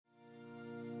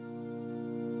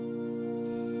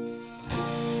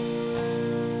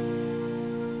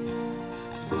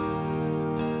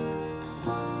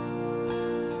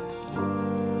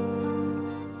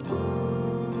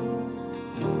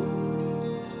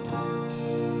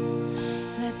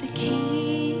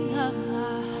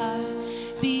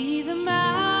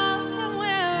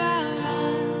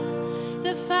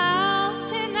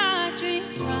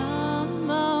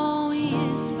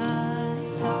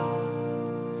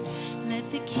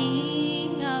the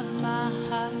king of my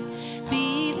heart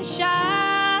be the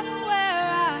shadow where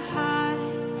I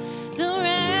hide, the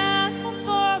ransom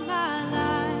for my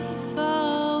life.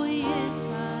 Oh, he is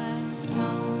my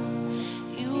song.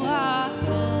 You are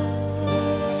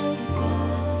good,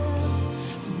 good.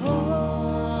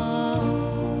 Oh,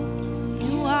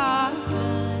 you are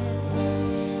good,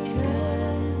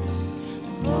 good.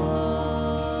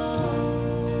 Oh,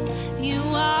 you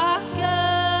are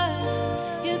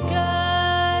good, you're good.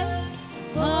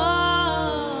 Oh,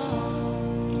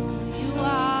 you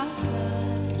are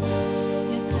good,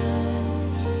 you're good.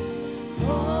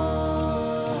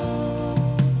 Oh,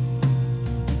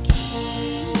 the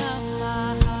king of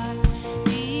my heart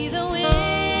be the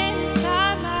wind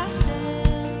inside my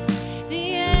sails,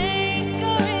 the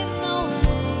anchor in the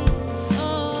waves.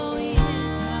 Oh, he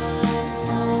is my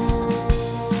song.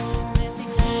 Let the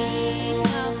king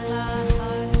of my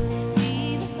heart be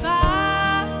the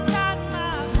fire inside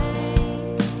my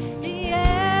veins, the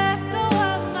echo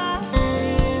of my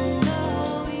days.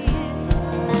 Oh, he is my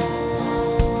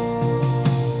song.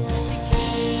 Let the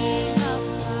king of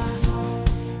my heart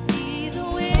be the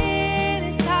wind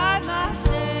inside my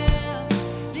sails,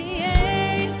 the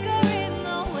anchor in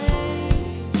the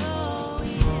waves. Oh,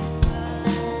 he is my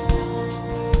song.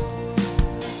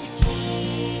 Let the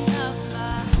king of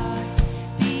my heart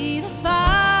be the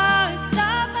fire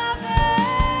inside my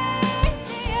veins,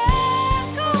 the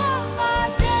echo of my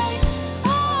days.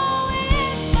 Oh,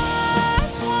 it's my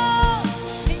song,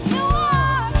 and you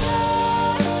are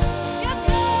good, you're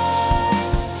good.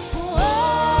 Oh,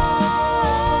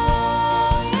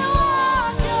 you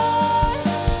are good,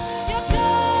 you're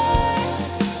good.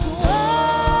 Oh,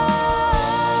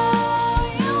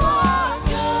 you are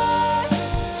good,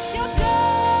 you're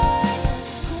good.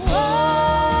 Oh,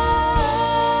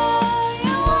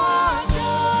 you are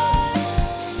good,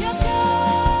 you're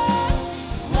good.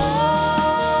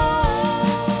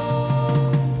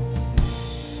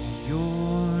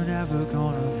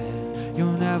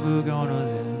 You're never gonna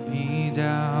let me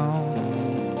down.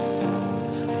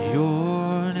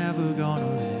 You're never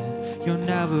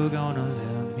gonna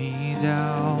let me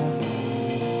down.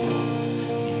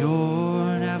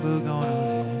 You're never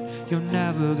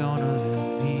gonna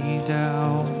let me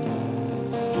down.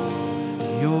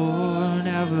 You're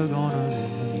never gonna let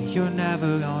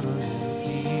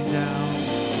me down.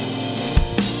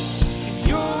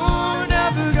 You're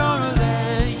never gonna let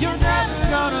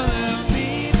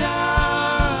me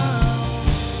down.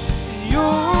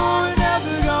 You're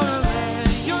never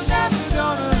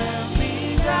gonna let me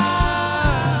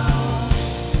down.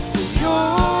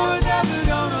 You're never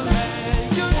gonna let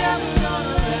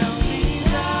me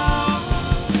down.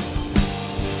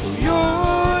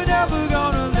 You're never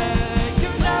gonna let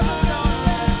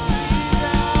me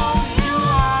down. You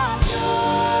are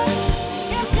good,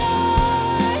 You're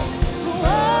good. Oh,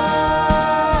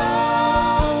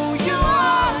 you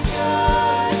are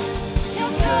good,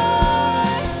 you're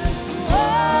good. Oh,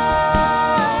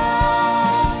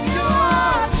 you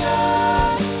are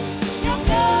good, you're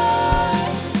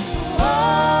good. Oh,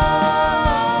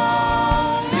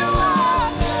 you are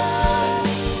good,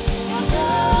 you're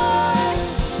good.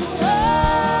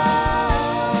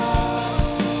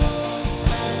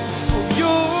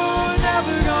 You're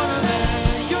never gonna let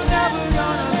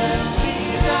me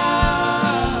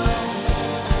down.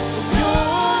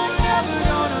 You're never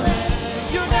gonna let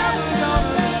me down. You're never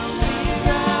gonna let me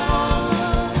down.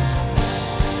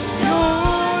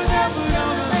 You're never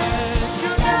gonna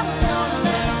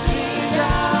let me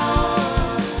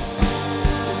down.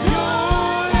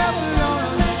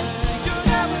 You're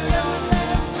never gonna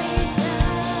let me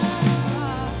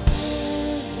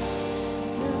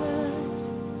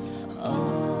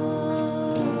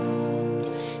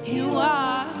Oh, you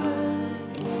are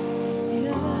good,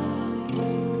 you're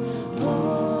good.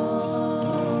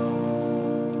 Oh,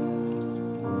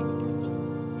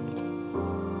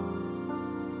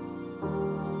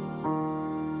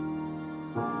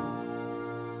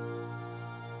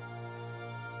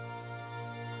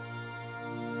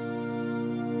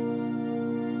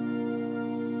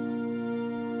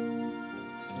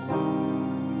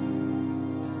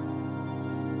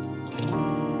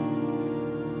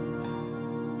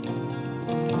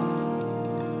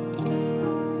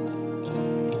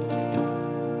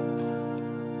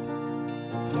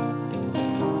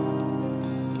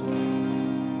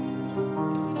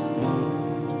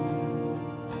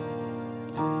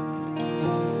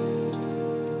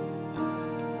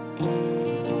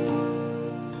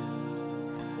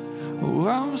 Oh,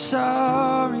 I'm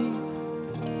sorry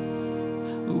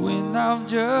when I've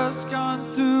just gone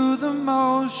through the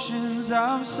motions.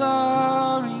 I'm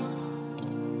sorry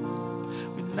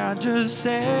And I just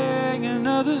sang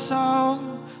another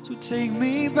song, so take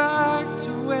me back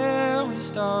to where we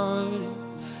started.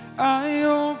 I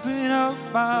open up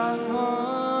my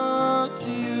heart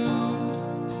to you.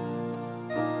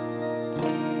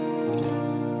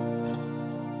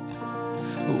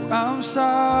 Oh, I'm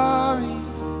sorry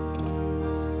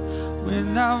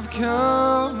when I've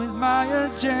come with my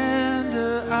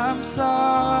agenda. I'm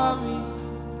sorry,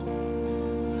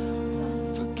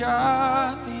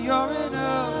 forgot that you're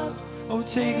enough. Oh,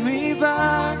 take me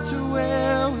back to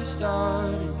where we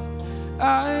started.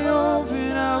 I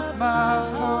open up my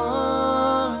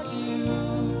heart to you.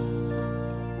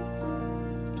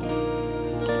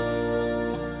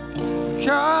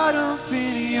 Caught up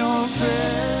in your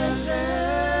presence.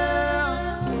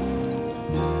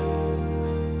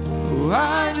 Oh,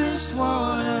 I just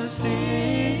wanna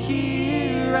sit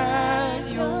here at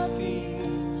your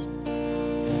feet.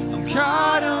 I'm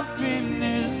caught up in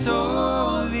this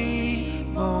holy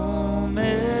moment.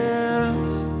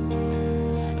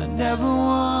 I never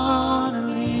wanna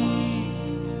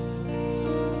leave.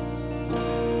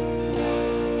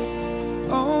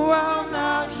 Oh, I'm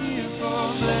not here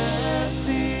for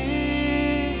blessings,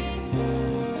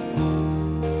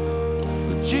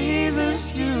 but Jesus,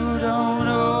 you don't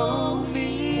owe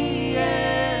me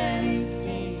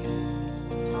anything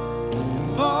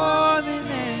more than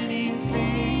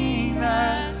anything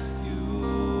that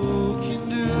you can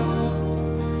do.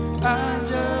 I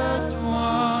just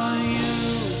want you.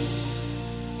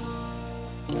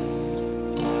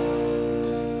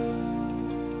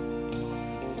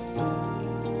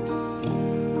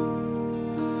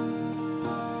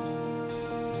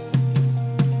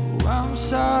 Oh, I'm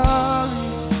sorry,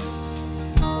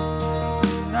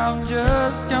 and I've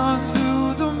just gone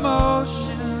through the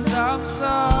motions. I'm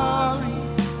sorry,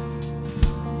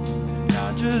 and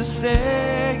I just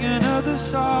sang another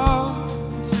song.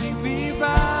 Take me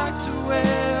back to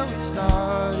where we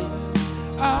started.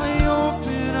 I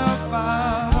open up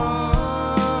my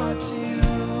heart to you.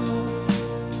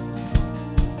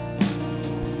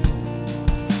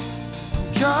 I'm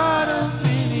caught up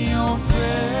in your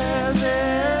presence.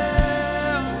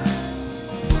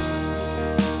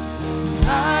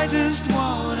 I just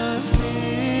wanna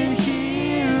sit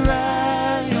here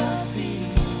at your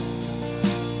feet.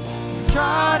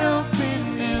 Caught up in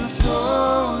this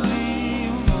holy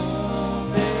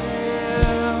moment.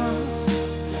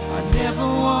 I never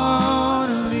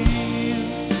wanna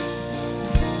leave.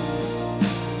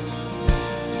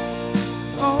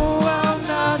 Oh, I'm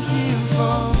not here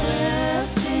for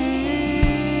blessings.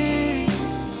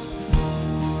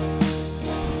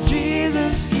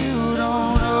 Jesus, you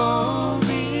don't owe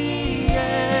me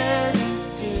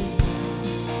anything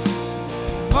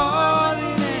more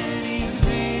than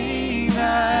anything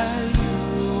that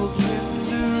you can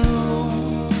do.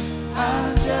 I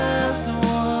just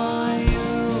want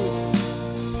you.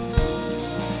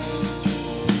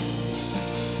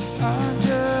 I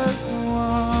just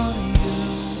want you.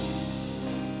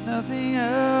 Nothing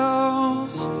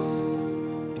else.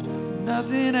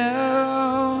 Nothing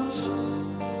else.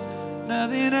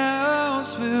 Nothing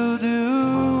else will do.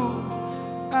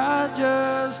 I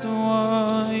just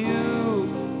want you.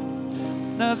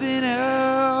 Nothing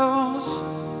else.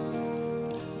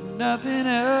 Nothing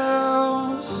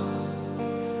else.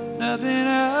 Nothing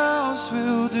else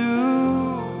will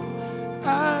do.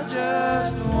 I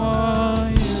just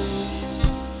want you.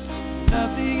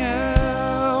 Nothing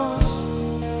else.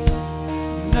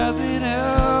 Nothing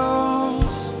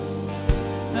else.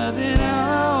 Nothing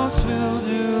else will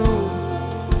do.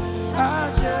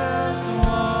 I just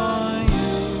want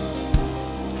you.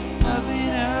 Nothing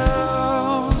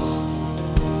else.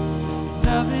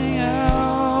 Nothing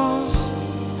else.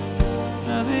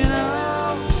 Nothing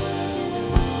else.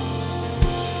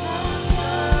 I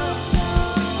just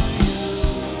want you.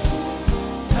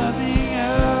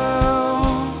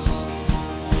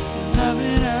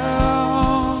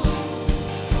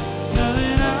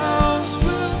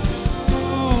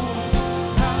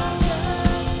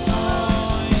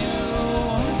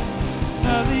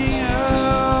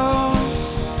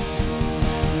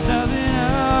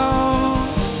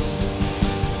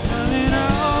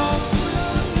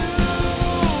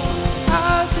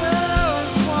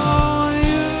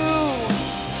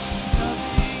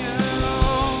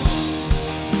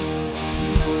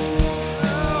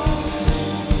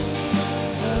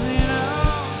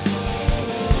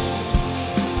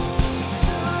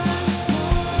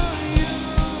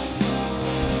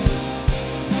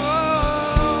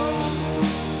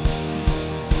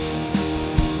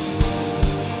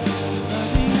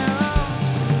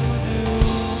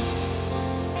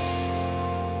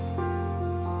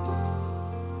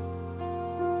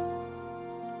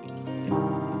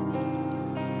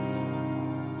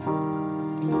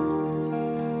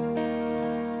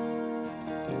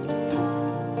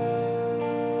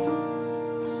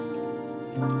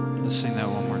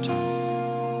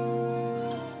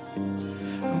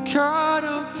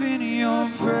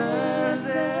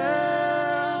 presence.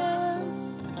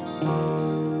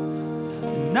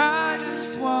 And I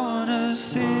just wanna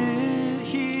sit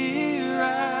here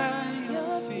at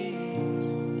your feet.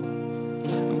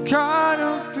 I'm caught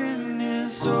up in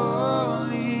this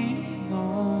holy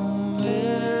moment.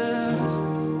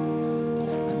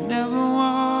 I never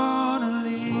wanna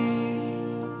leave.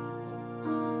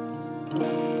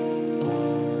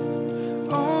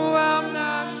 Oh, I'm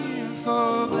not here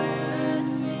for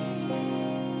blessings.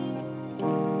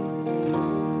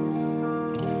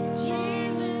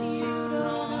 Jesus, you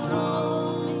don't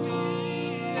owe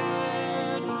me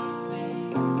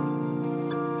anything.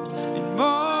 And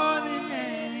more than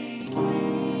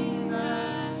anything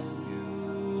that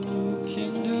you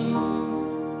can do,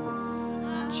 I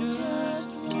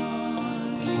just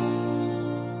want you.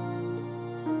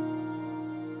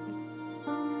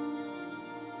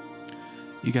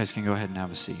 You guys can go ahead and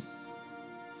have a seat.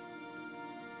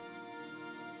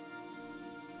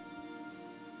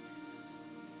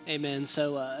 Amen.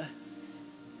 So,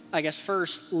 I guess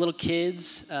first, little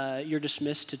kids, you're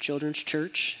dismissed to Children's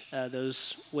Church.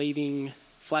 Those waving,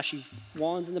 flashy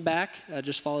wands in the back,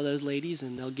 just follow those ladies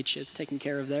and they'll get you taken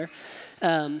care of there.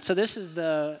 So this is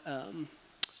the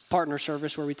partner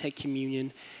service where we take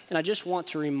communion. And I just want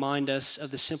to remind us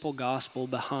of the simple gospel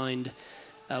behind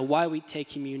why we take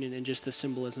communion and just the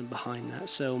symbolism behind that.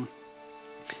 So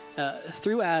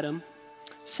through Adam,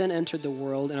 sin entered the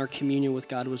world and our communion with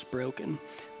God was broken.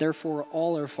 Therefore,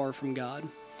 all are far from God.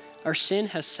 Our sin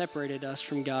has separated us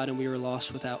from God and we are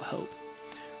lost without hope.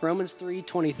 Romans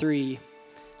 3:23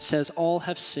 says, all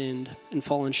have sinned and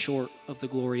fallen short of the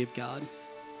glory of God.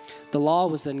 The law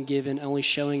was then given, only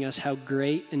showing us how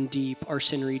great and deep our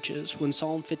sin reaches. When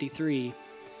Psalm 53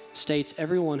 states,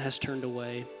 everyone has turned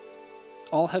away.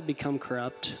 All have become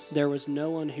corrupt. There was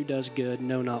no one who does good,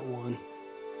 no, not one.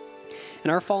 In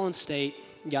our fallen state,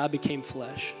 God became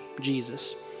flesh,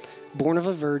 Jesus, born of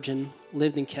a virgin,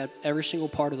 lived and kept every single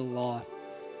part of the law,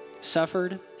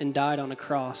 suffered and died on a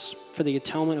cross for the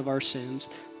atonement of our sins,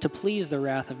 to please the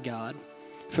wrath of God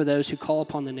for those who call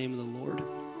upon the name of the Lord.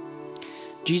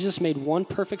 Jesus made one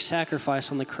perfect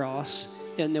sacrifice on the cross,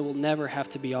 and it will never have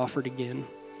to be offered again.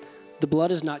 The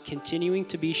blood is not continuing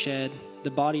to be shed. The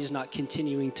body is not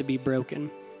continuing to be broken.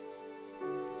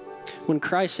 When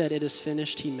Christ said, it is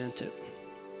finished, he meant it.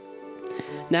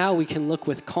 Now we can look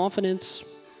with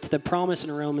confidence to the promise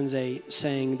in Romans 8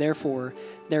 saying, therefore,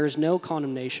 there is no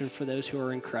condemnation for those who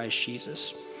are in Christ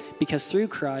Jesus. Because through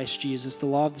Christ Jesus, the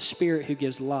law of the Spirit who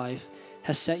gives life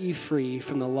has set you free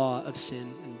from the law of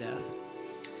sin and death.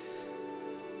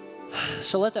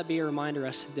 So let that be a reminder to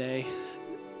us today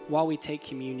while we take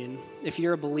communion. If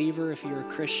you're a believer, if you're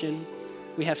a Christian,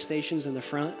 we have stations in the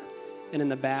front and in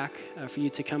the back for you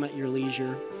to come at your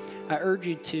leisure. I urge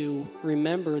you to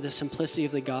remember the simplicity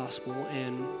of the gospel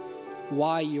and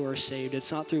why you are saved.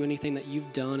 It's not through anything that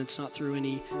you've done. It's not through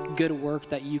any good work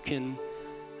that you can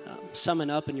summon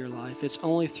up in your life. It's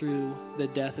only through the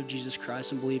death of Jesus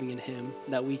Christ and believing in him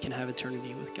that we can have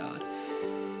eternity with God.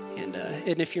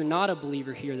 And if you're not a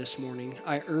believer here this morning,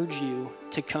 I urge you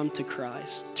to come to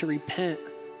Christ, to repent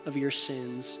of your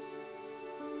sins,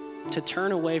 to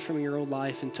turn away from your old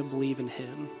life and to believe in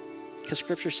him. Because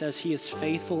Scripture says he is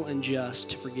faithful and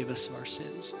just to forgive us of our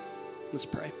sins. Let's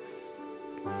pray.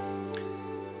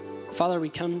 Father, we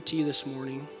come to you this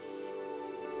morning.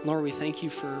 Lord, we thank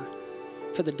you for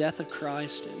the death of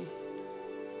Christ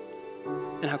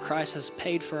and how Christ has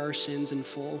paid for our sins in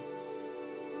full.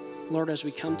 Lord, as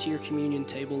we come to your communion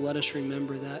table, let us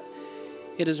remember that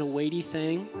it is a weighty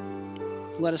thing.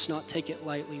 Let us not take it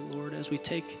lightly, Lord. As we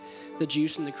take the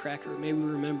juice and the cracker, may we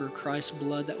remember Christ's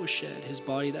blood that was shed, his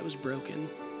body that was broken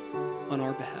on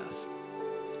our behalf.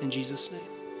 In Jesus' name,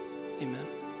 amen.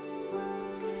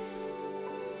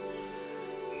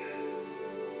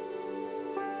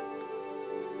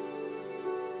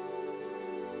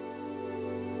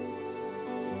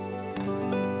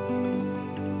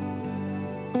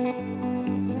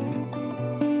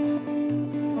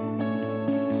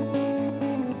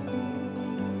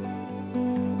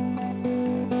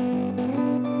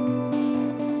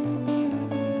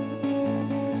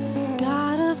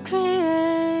 God of creation,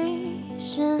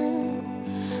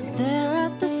 there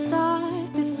at the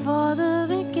start, before the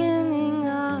beginning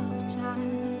of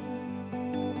time.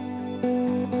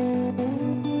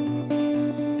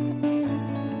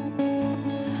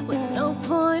 With no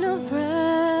point of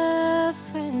reference,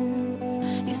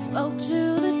 you spoke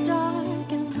to the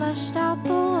dark and fleshed out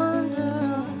the wonder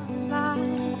of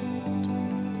light.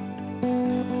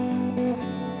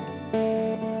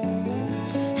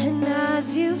 And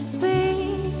as you speak,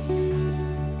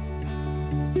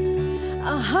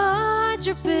 a heart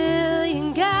 100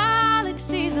 billion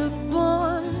galaxies are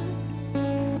born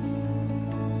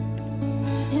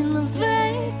in the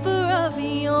vapor of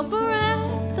your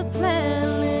breath. The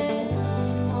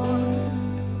planets form.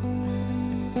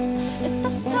 If the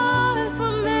stars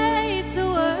were made to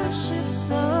worship,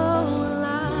 so will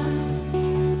I.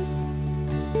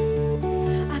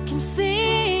 I can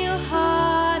see your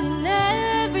heart in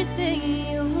everything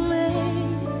you've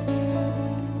made.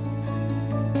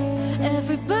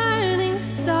 Every burning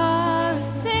star, a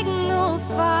signal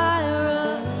fire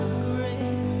of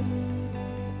grace.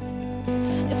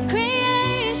 If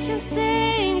creation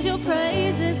sings your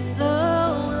praises, so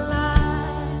will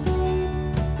I.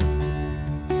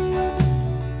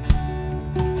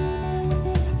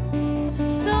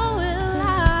 So will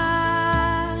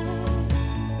I.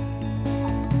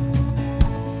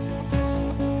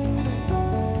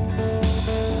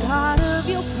 God of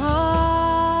your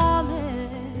promise,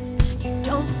 you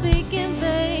don't speak in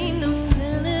vain, no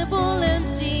syllable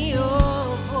empty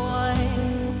or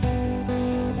void.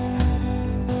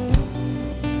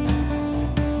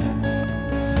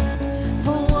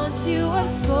 For once you have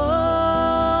spoken,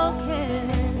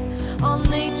 all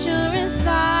nature and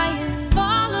science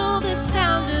follow the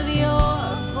sound of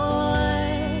your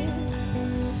voice.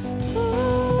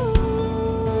 Ooh.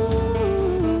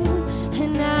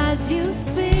 And as you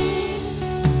speak,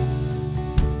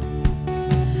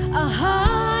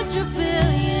 100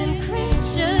 billion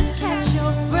creatures catch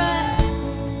your breath,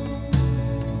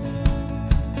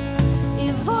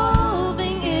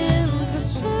 evolving in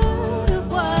pursuit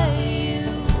of what you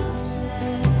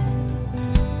said.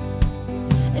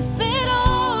 If it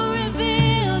all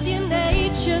reveals your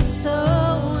nature, so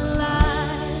will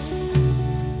I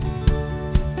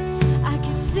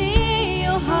can see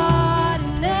your heart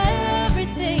in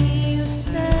everything you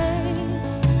say.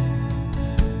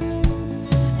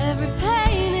 Every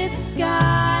painted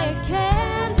sky, a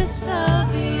canvas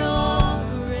of your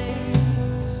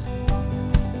grace.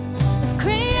 If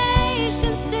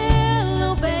creation still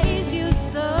obeys you,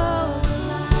 so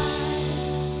will I.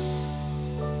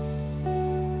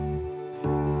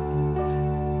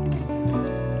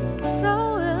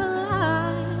 So will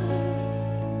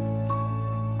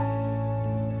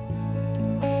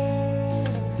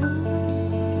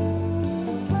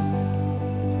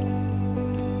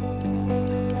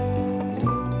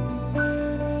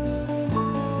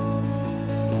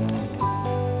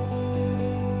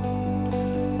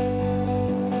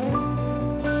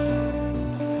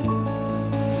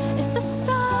If the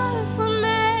stars were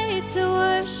made to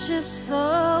worship, so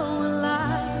will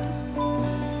I.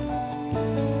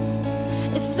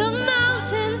 If the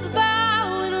mountains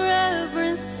bow in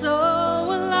reverence, so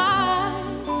will I.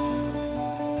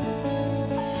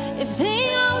 If the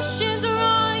oceans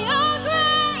roar your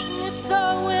greatness,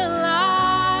 so will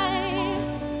I.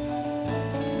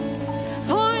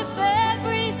 For if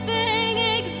everything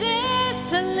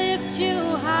exists to lift you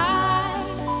high,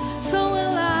 so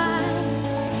will I.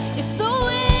 If the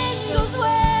wind goes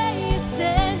where you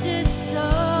send it, so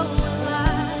will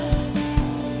I.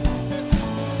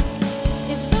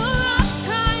 If the rocks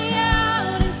cry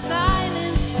out in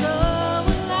silence, so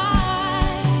will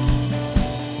I.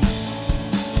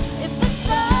 If the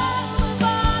sun with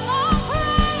all our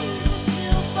praises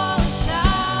still falls shine,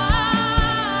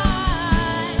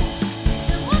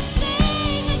 then we'll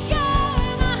sing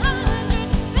again 100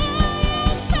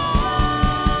 million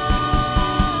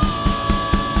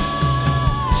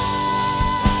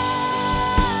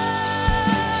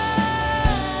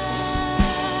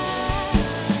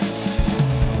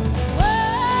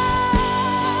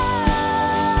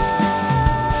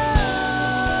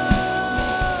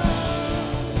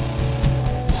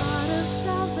God of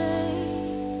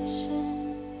salvation,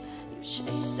 you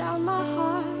chased out my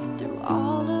heart through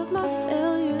all of my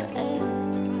failure and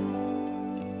pride.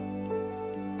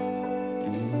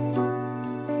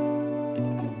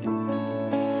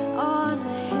 On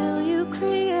a hill you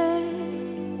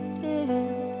created,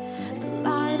 the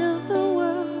light of the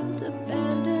world,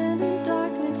 abandoned in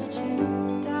darkness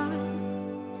to die.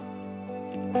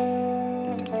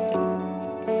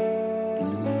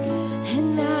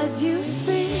 And as you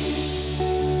speak,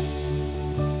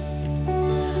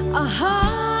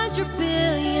 100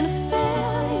 billion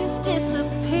failures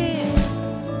disappear.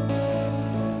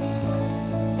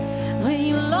 When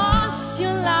you lost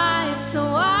your life so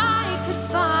I could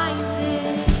find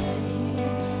it.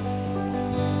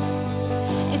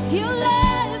 If you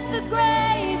left the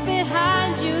grave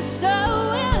behind you, so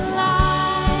will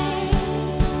I.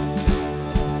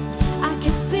 I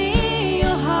can see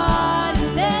your heart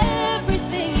in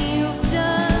everything you've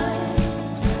done.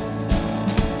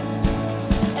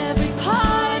 Every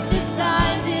part desire.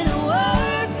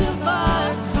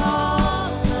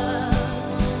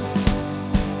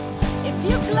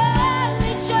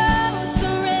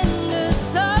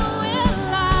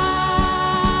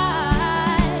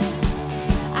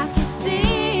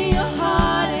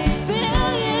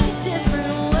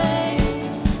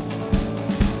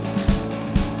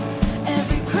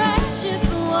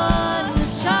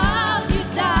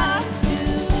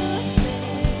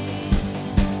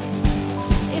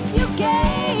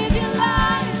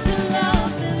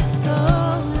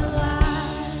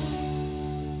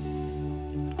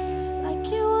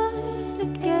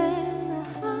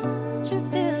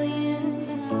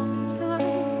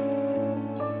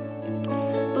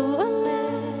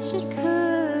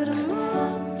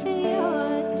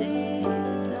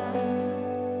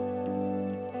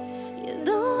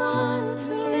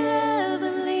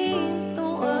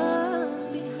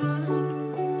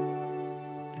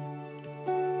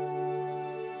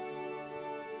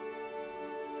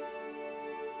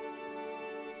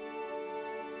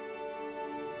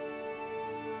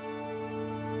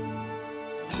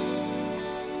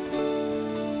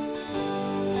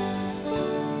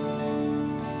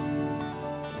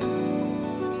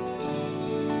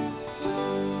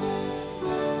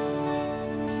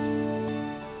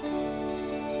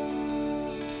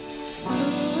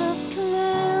 Who else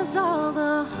commands all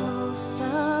the hosts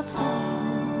of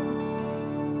heaven?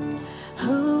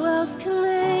 Who else can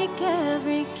make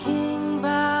every king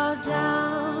bow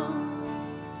down?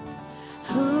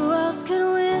 Who else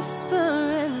can whisper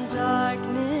and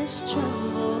darkness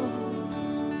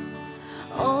trembles?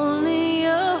 Only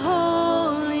a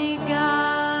holy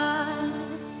God.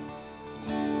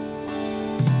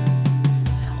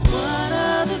 What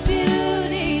other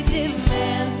beauty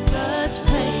demands such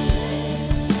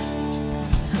praises?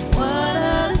 What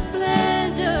other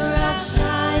splendor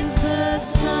outshines the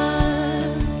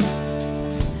sun?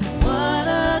 What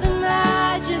other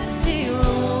majesty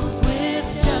rules with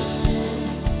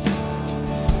justice?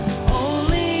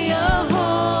 Only a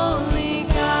holy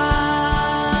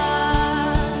God.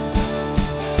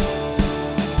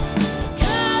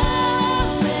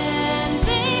 Come and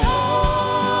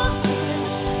behold Him,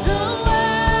 the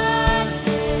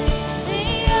worthy, the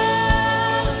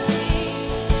only.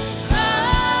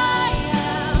 Cry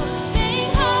out, sing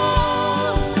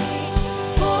holy,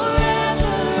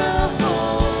 forever a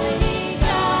holy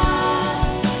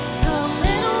God. Come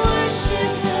and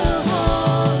worship the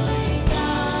holy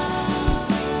God.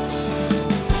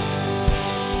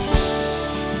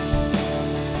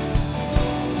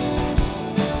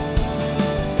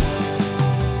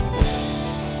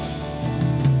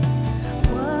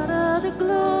 What other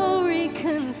glory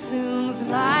consumes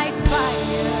like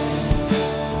fire?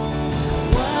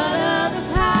 What other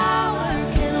power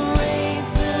can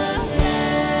raise the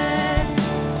dead?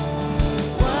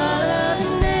 What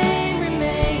other name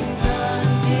remains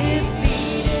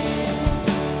undefeated?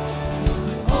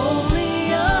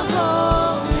 Only a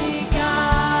holy God.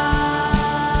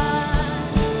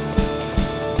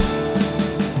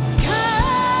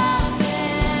 Come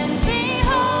and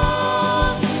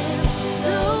behold Him,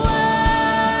 the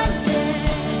worthy,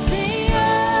 the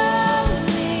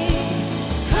only.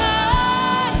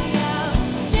 Cry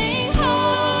out, sing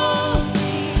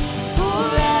holy,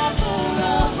 forever a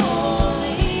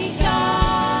holy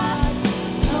God.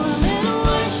 Come and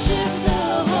worship the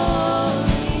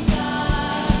holy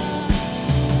God.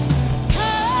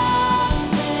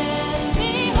 Come and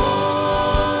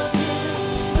behold Him,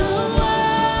 the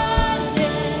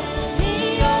worthy, the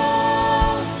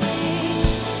only.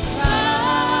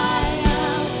 Cry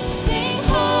out, sing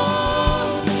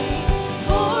holy,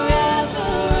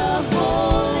 forever a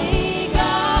holy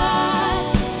God.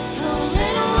 Come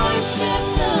and worship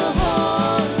the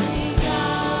holy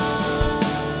God.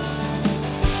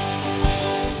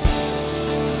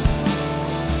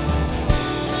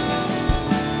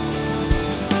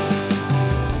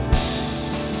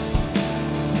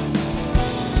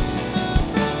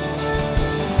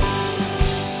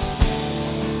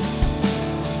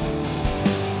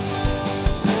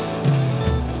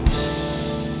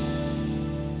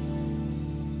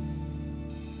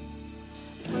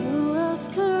 Who else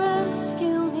could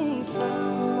rescue me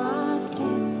from my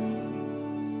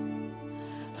feelings?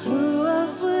 Who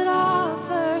else would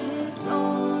offer His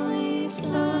only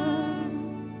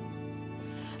Son?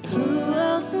 Who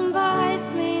else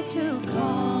invites me to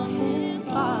call Him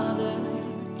Father?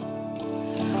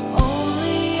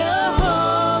 Only a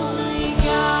holy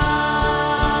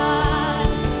God.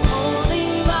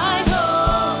 Only my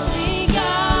holy God.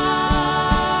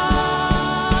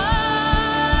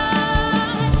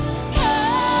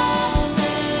 Come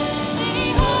and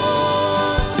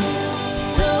behold Him,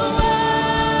 the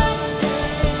worthy,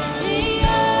 the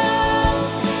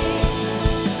only.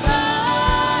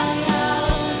 Cry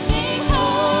out, sing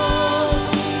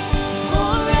holy,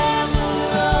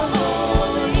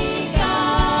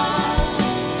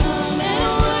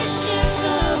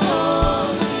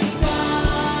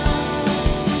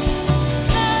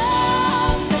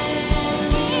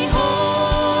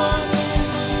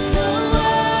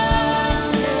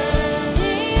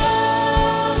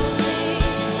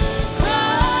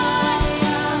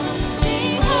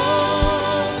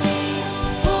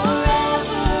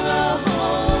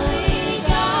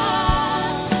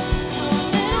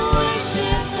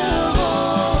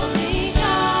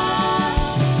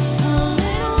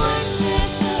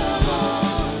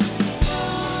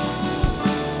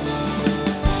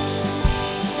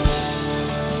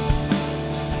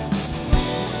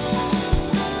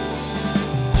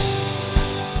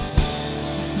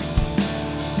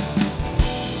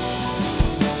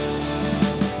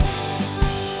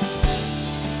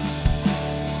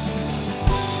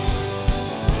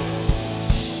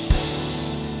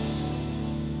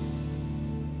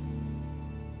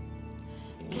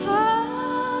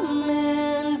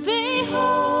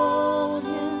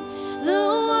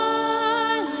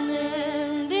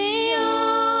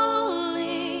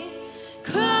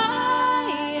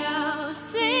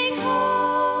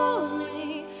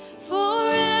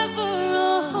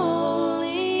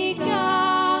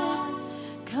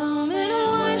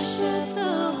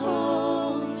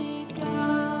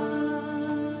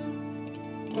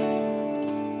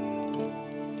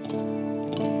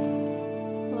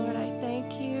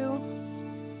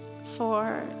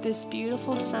 for this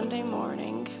beautiful Sunday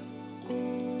morning,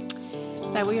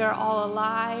 that we are all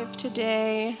alive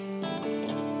today,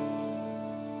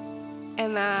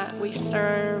 and that we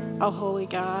serve a holy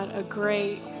God, a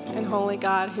great and holy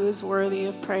God who is worthy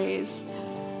of praise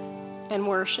and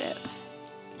worship.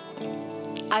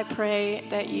 I pray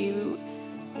that you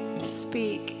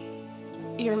speak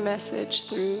your message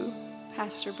through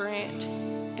Pastor Brandt,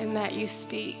 and that you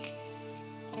speak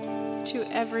to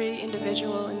every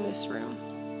individual in this room.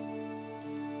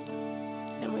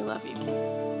 And we love you.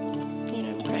 In your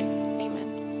name we pray.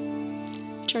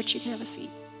 Amen. Church, you can have a seat.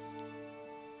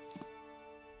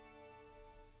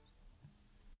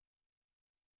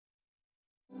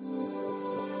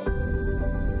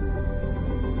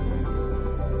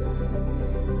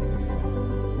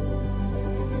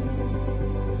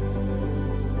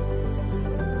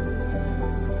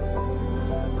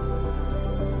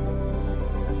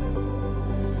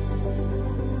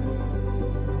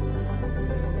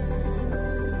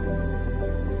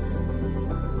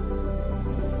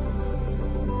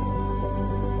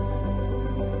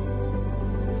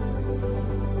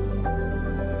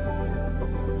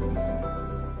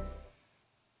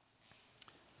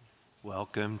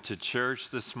 Welcome to church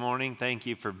this morning. Thank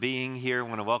you for being here. I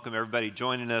want to welcome everybody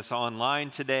joining us online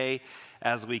today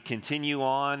as we continue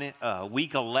on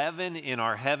week 11 in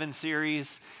our Heaven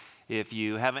series. If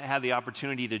you haven't had the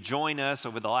opportunity to join us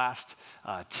over the last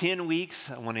 10 weeks,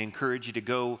 I want to encourage you to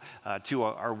go to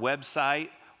our website,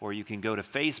 or you can go to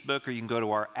Facebook, or you can go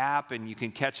to our app, and you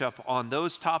can catch up on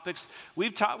those topics.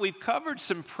 We've covered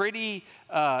some pretty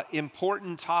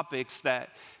important topics that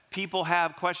people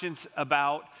have questions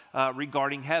about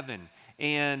regarding heaven.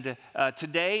 And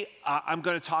today I'm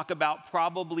going to talk about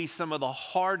probably some of the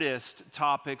hardest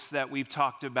topics that we've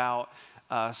talked about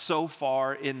so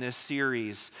far in this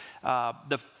series.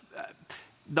 The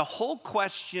whole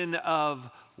question of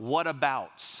what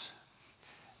abouts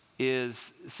is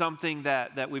something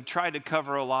that we've tried to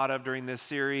cover a lot of during this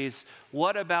series.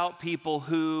 What about people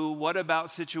who? What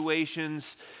about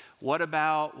situations? What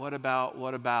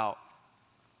about?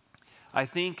 I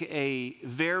think a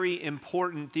very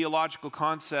important theological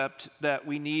concept that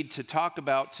we need to talk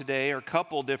about today, or a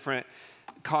couple different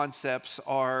concepts,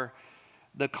 are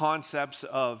the concepts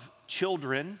of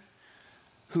children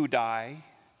who die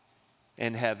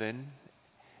in heaven,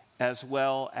 as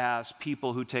well as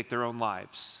people who take their own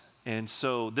lives. And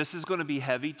so this is going to be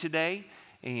heavy today,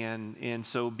 and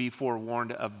so be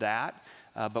forewarned of that.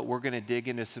 But we're going to dig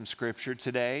into some scripture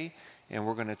today, and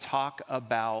we're going to talk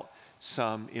about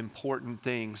some important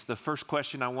things. The first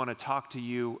question I want to talk to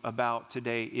you about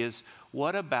today is,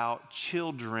 what about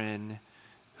children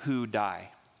who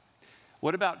die?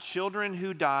 What about children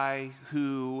who die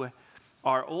who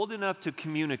are old enough to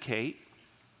communicate,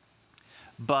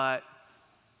 but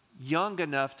young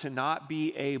enough to not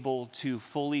be able to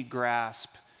fully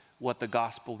grasp what the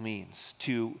gospel means,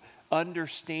 to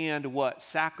understand what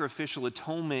sacrificial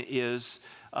atonement is?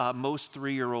 Most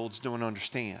 3-year-olds don't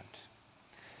understand.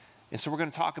 And so we're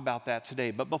going to talk about that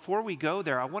today. But before we go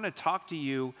there, I want to talk to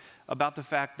you about the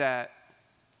fact that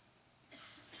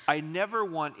I never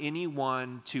want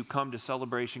anyone to come to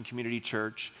Celebration Community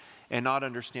Church and not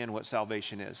understand what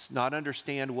salvation is, not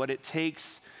understand what it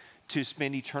takes to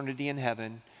spend eternity in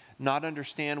heaven, not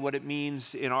understand what it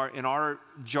means in our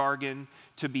jargon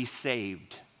to be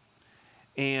saved.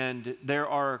 And there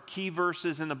are key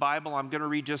verses in the Bible. I'm going to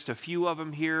read just a few of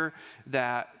them here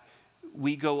that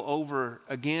we go over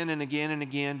again and again and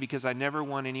again, because I never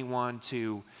want anyone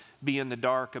to be in the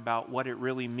dark about what it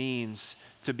really means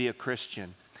to be a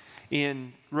Christian.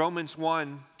 In Romans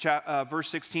 1, verse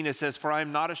 16, it says, "For I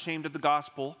am not ashamed of the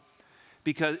gospel,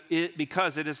 because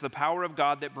it is the power of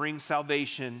God that brings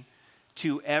salvation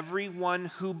to everyone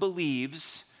who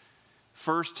believes,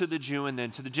 first to the Jew and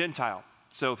then to the Gentile."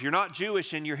 So if you're not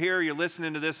Jewish and you're here, you're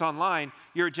listening to this online,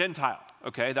 you're a Gentile,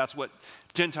 okay? That's what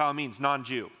Gentile means,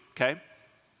 non-Jew. Okay?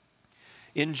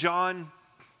 In John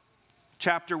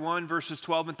chapter 1, verses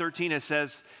 12 and 13, it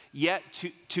says, "Yet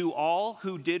to all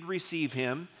who did receive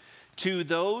him, to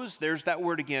those," there's that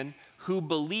word again, "who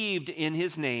believed in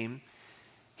his name,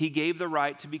 he gave the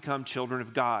right to become children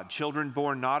of God. Children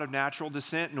born not of natural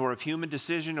descent, nor of human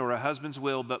decision, or a husband's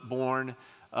will, but born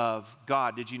of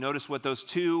God." Did you notice what those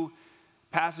two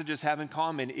passages have in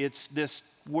common? It's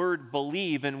this word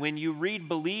believe. And when you read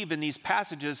believe in these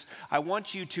passages, I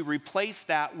want you to replace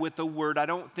that with the word, I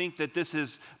don't think that this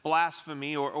is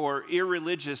blasphemy or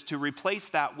irreligious to replace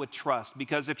that with trust.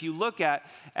 Because if you look at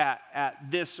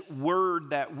this word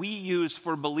that we use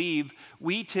for believe,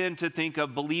 we tend to think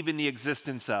of believe in the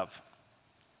existence of.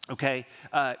 Okay?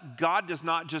 God does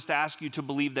not just ask you to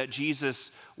believe that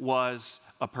Jesus was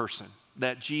a person,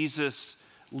 that Jesus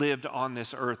lived on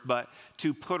this earth, but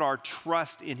to put our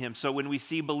trust in him. So when we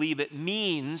see believe, it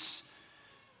means,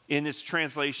 in its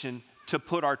translation, to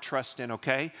put our trust in,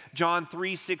 okay? John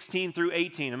 3:16 through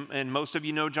 18, and most of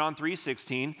you know John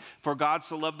 3:16. For God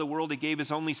so loved the world, he gave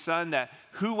his only son, that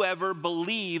whoever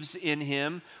believes in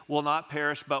him will not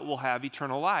perish, but will have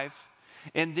eternal life.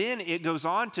 And then it goes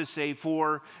on to say,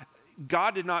 for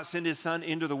God did not send his son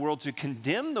into the world to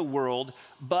condemn the world,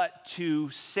 but to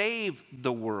save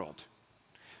the world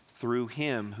through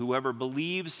him. Whoever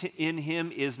believes in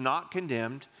him is not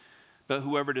condemned, but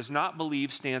whoever does not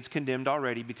believe stands condemned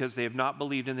already, because they have not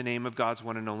believed in the name of God's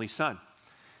one and only Son.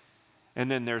 And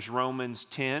then there's Romans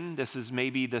 10. This is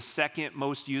maybe the second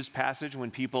most used passage when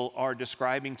people are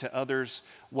describing to others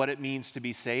what it means to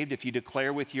be saved. If you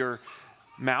declare with your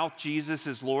mouth Jesus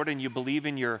is Lord and you believe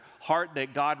in your heart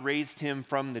that God raised him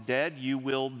from the dead, you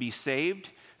will be saved.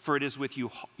 For it is with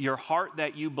your heart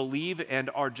that you believe and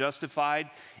are justified,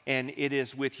 and it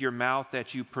is with your mouth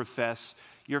that you profess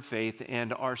your faith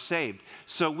and are saved.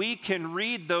 So we can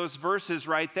read those verses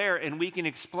right there, and we can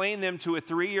explain them to a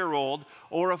 3-year-old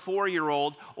or a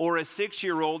 4-year-old or a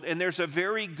 6-year-old, and there's a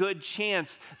very good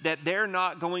chance that they're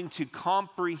not going to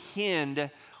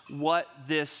comprehend what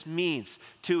this means.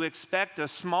 To expect a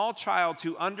small child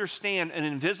to understand an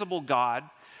invisible God,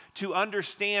 to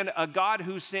understand a God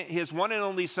who sent his one and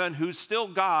only Son, who's still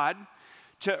God,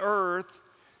 to earth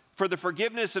for the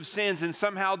forgiveness of sins, and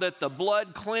somehow that the blood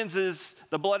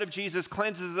of Jesus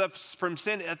cleanses us from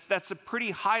sin, that's a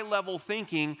pretty high level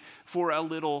thinking for a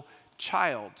little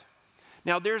child.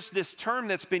 Now there's this term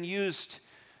that's been used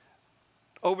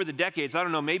over the decades, I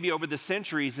don't know, maybe over the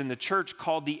centuries in the church,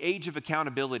 called the age of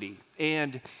accountability.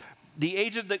 And the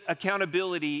age of the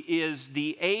accountability is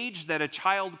the age that a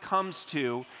child comes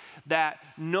to that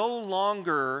no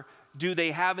longer do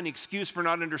they have an excuse for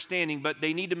not understanding, but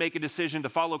they need to make a decision to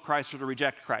follow Christ or to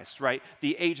reject Christ, right?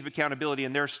 The age of accountability.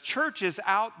 And there's churches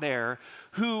out there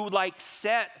who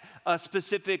set a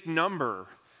specific number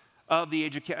of the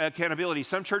age of accountability.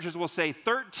 Some churches will say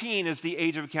 13 is the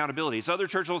age of accountability. So other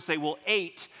churches will say,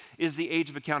 8 is the age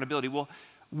of accountability. Well,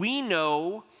 we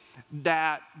know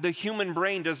that the human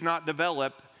brain does not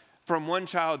develop from one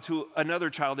child to another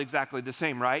child exactly the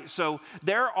same, right? So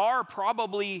there are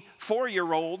probably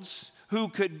 4-year-olds who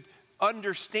could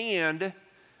understand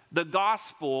the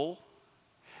gospel,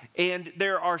 and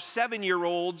there are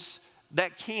 7-year-olds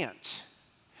that can't.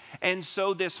 And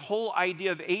so this whole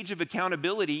idea of age of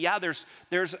accountability,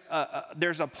 there's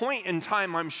a point in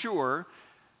time, I'm sure,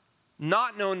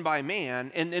 not known by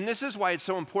man, and this is why it's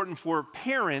so important for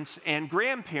parents and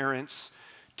grandparents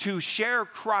to share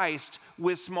Christ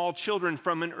with small children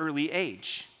from an early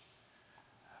age.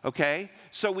 Okay?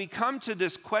 So we come to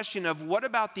this question of, what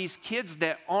about these kids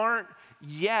that aren't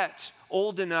yet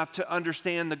old enough to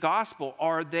understand the gospel?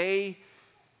 Are they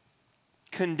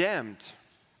condemned?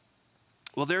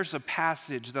 Well, there's a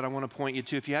passage that I want to point you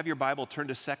to. If you have your Bible, turn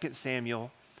to 2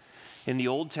 Samuel. In the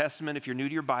Old Testament, if you're new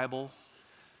to your Bible,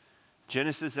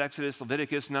 Genesis, Exodus,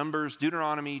 Leviticus, Numbers,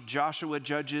 Deuteronomy, Joshua,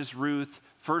 Judges, Ruth,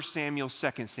 1 Samuel,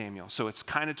 2 Samuel. So it's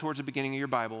kind of towards the beginning of your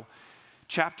Bible.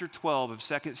 Chapter 12 of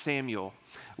 2 Samuel,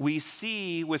 we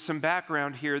see with some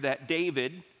background here that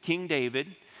David, King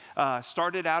David,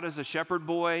 started out as a shepherd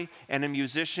boy and a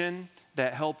musician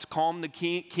that helped calm the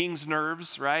king's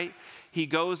nerves, right? He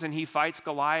goes and he fights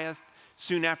Goliath.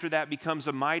 Soon after that becomes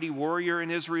a mighty warrior in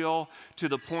Israel, to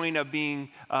the point of being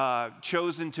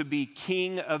chosen to be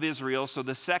king of Israel. So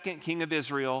the second king of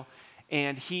Israel.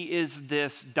 And he is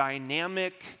this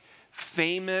dynamic,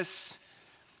 famous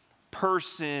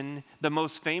person, the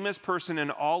most famous person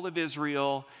in all of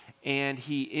Israel. And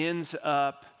he ends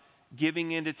up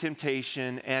giving into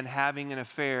temptation and having an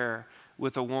affair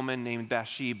with a woman named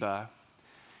Bathsheba,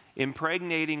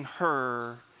 impregnating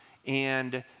her,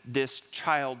 and this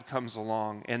child comes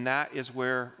along. And that is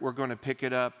where we're going to pick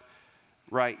it up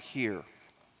right here.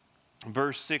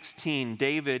 Verse 16,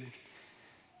 David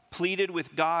pleaded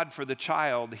with God for the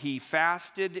child. He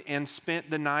fasted and spent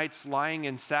the nights lying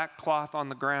in sackcloth on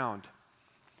the ground.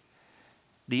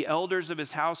 The elders of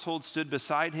his household stood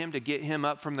beside him to get him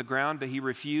up from the ground, but he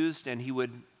refused, and he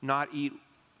would not eat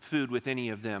food with any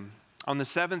of them. On the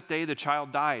 7th day, the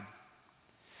child died.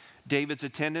 David's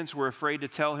attendants were afraid to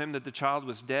tell him that the child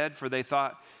was dead, for they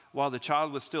thought, while the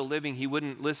child was still living, he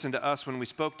wouldn't listen to us when we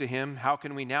spoke to him. How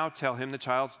can we now tell him the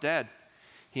child's dead?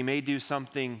 He may do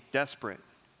something desperate.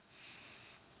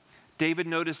 David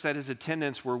noticed that his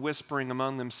attendants were whispering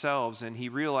among themselves, and he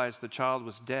realized the child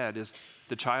was dead. Is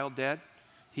the child dead?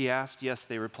 He asked. Yes,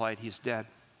 they replied, he's dead.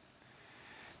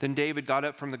 Then David got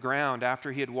up from the ground.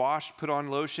 After he had washed, put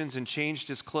on lotions, and changed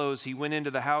his clothes, he went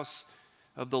into the house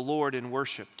of the Lord and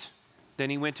worshiped. Then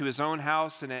he went to his own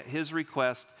house, and at his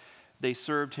request, they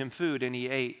served him food, and he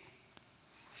ate.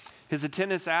 His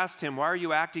attendants asked him, "Why are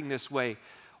you acting this way?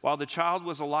 While the child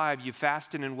was alive, you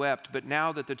fasted and wept, but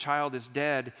now that the child is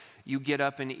dead, you get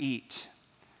up and eat."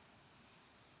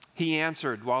 He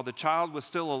answered, "While the child was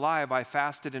still alive, I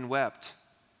fasted and wept.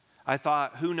 I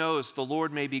thought, who knows, the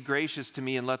Lord may be gracious to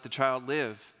me and let the child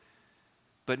live.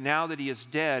 But now that he is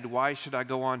dead, why should I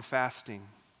go on fasting?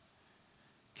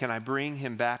 Can I bring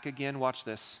him back again?" Watch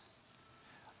this.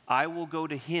 "I will go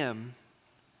to him,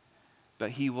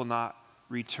 but he will not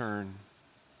return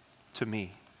to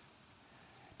me."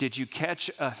 Did you catch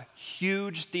a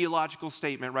huge theological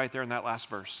statement right there in that last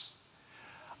verse?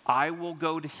 I will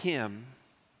go to him,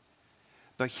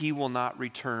 but he will not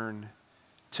return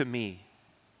to me.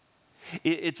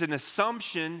 It's an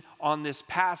assumption on this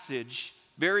passage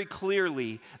very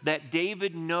clearly that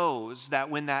David knows that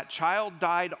when that child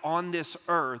died on this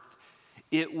earth,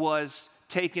 it was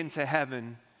taken to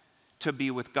heaven to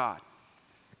be with God.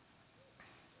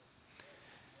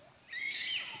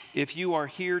 If you are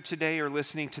here today or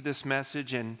listening to this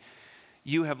message and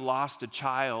you have lost a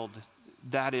child,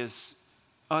 that is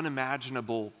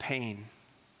unimaginable pain.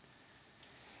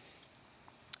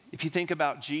 If you think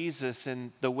about Jesus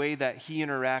and the way that he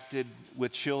interacted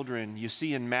with children, you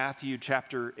see in Matthew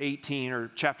chapter 18 or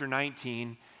chapter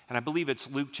 19, and I believe it's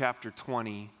Luke chapter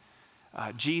 20,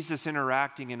 Jesus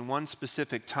interacting in one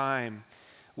specific time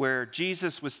where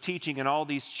Jesus was teaching and all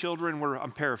these children were,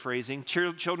 I'm paraphrasing,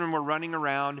 children were running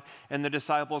around and the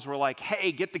disciples were like,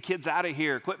 "Hey, get the kids out of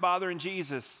here, quit bothering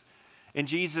Jesus." And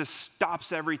Jesus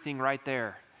stops everything right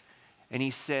there. And he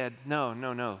said,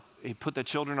 no. He put the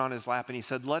children on his lap and he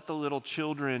said, "Let the little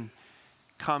children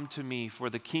come to me, for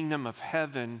the kingdom of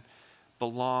heaven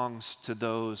belongs to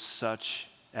those such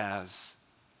as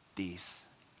these."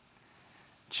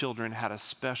 Children had a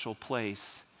special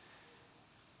place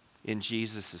in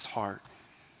Jesus' heart.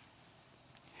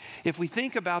 If we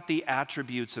think about the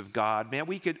attributes of God, man,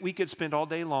 we could spend all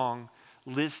day long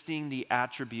listing the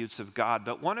attributes of God.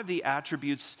 But one of the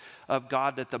attributes of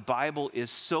God that the Bible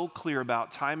is so clear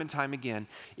about time and time again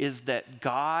is that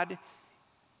God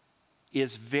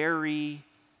is very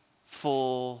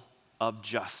full of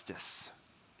justice.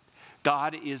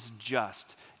 God is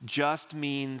just. Just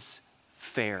means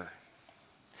fair.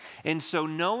 And so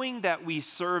knowing that we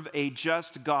serve a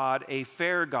just God, a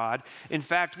fair God, in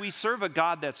fact, we serve a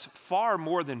God that's far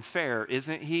more than fair,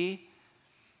 isn't he?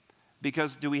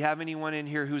 Because do we have anyone in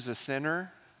here who's a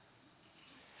sinner?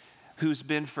 Who's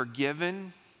been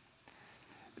forgiven?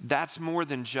 That's more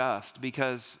than just,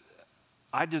 because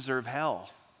I deserve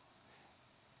hell.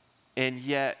 And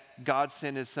yet God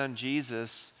sent his son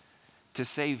Jesus to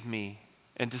save me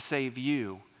and to save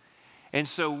you. And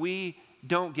so we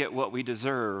don't get what we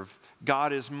deserve.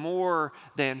 God is more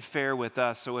than fair with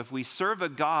us. So if we serve a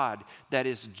God that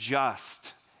is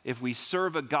just, if we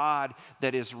serve a God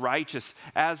that is righteous,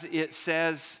 as it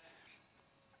says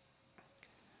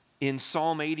in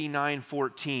Psalm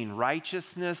 89:14,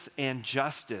 righteousness and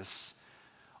justice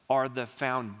are the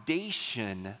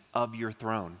foundation of your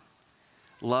throne.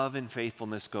 Love and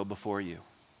faithfulness go before you.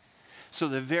 So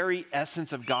the very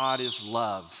essence of God is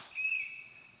love.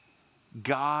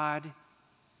 God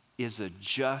is a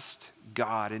just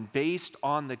God, and based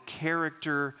on the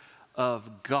character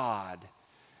of God,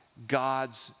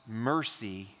 God's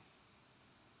mercy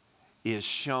is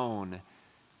shown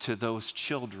to those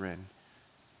children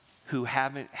who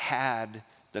haven't had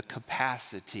the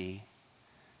capacity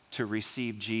to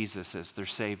receive Jesus as their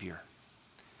Savior.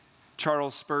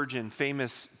 Charles Spurgeon,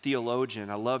 famous theologian,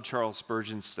 I love Charles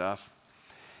Spurgeon stuff.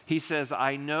 He says,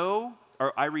 I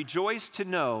rejoice to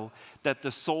know that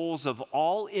the souls of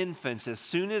all infants, as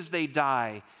soon as they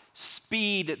die,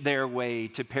 speed their way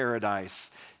to paradise.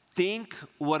 Think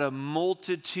what a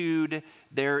multitude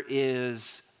there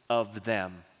is of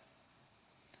them.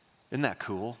 Isn't that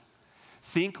cool?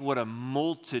 Think what a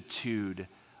multitude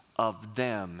of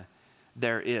them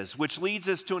there is. Which leads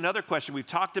us to another question. We've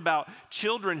talked about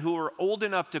children who are old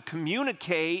enough to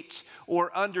communicate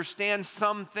or understand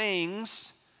some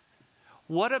things.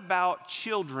 What about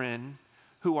children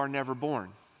who are never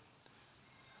born?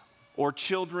 Or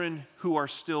children who are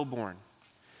stillborn?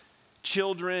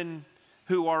 Children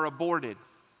who are aborted?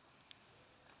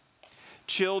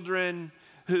 Children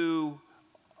who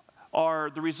are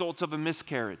the result of a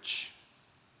miscarriage?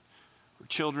 Or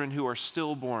children who are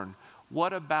stillborn?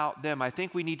 What about them? I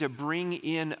think we need to bring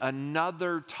in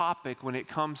another topic when it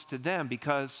comes to them,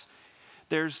 because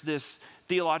there's this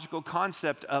theological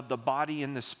concept of the body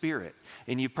and the spirit.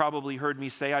 And you've probably heard me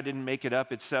say, I didn't make it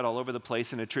up, it's said all over the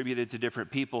place and attributed to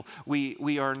different people.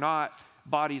 We are not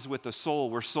bodies with a soul,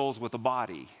 we're souls with a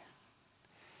body.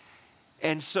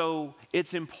 And so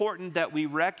it's important that we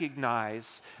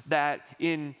recognize that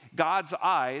in God's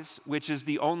eyes, which is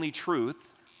the only truth,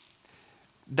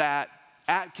 that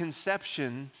at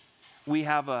conception, we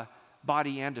have a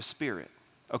body and a spirit.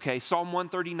 Okay, Psalm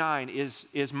 139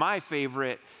 is my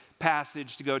favorite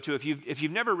passage to go to. If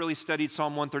you've never really studied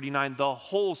Psalm 139, the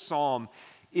whole psalm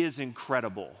is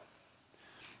incredible.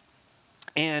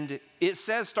 And it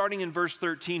says, starting in verse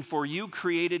 13, "For you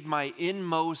created my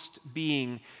inmost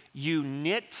being. You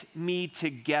knit me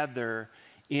together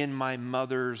in my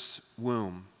mother's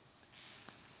womb."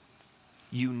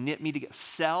 You knit me together.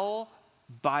 Cell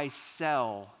by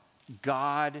cell,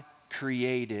 God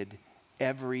created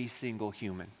every single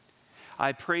human.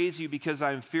 I praise you because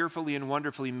I am fearfully and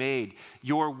wonderfully made.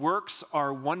 Your works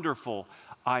are wonderful.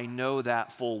 I know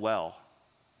that full well.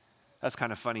 That's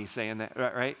kind of funny saying that,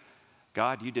 right?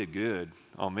 God, you did good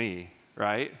on me,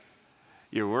 right?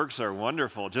 Your works are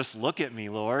wonderful. Just look at me,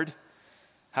 Lord.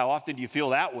 How often do you feel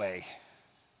that way?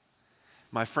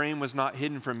 My frame was not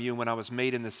hidden from you when I was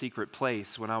made in the secret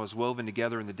place, when I was woven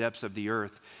together in the depths of the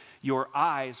earth. Your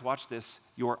eyes, watch this,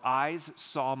 your eyes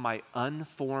saw my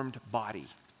unformed body.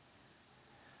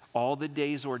 All the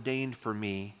days ordained for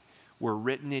me were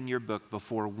written in your book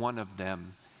before one of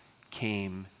them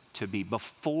came to be.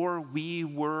 Before we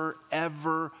were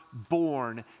ever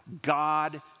born,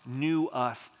 God knew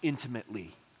us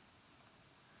intimately.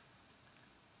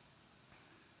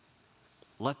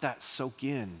 Let that soak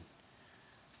in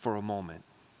for a moment,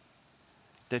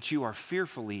 that you are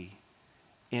fearfully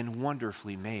and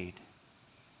wonderfully made.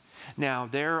 Now,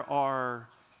 there are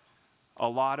a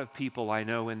lot of people I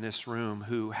know in this room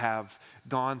who have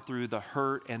gone through the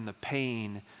hurt and the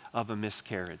pain of a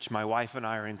miscarriage. My wife and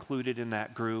I are included in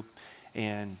that group,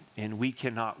 and we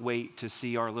cannot wait to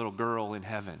see our little girl in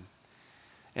heaven.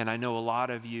 And I know a lot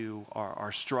of you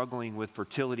are struggling with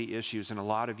fertility issues, and a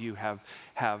lot of you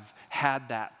have had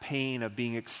that pain of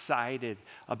being excited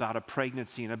about a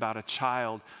pregnancy and about a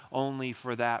child, only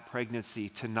for that pregnancy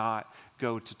to not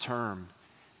go to term.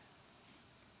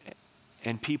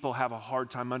 And people have a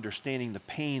hard time understanding the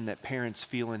pain that parents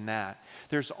feel in that.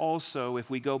 There's also,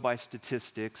 if we go by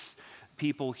statistics,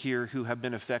 people here who have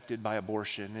been affected by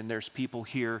abortion, and there's people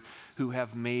here who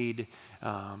have made,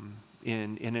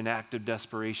 in an act of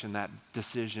desperation, that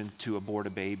decision to abort a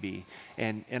baby.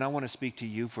 And I want to speak to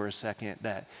you for a second,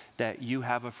 that you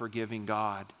have a forgiving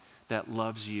God that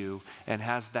loves you and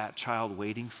has that child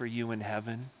waiting for you in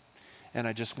heaven. And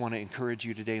I just want to encourage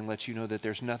you today and let you know that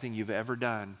there's nothing you've ever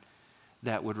done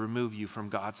that would remove you from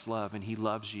God's love. And He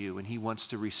loves you, and He wants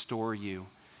to restore you,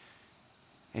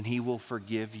 and He will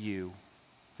forgive you,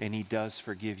 and He does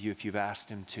forgive you if you've asked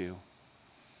Him to.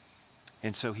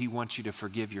 And so He wants you to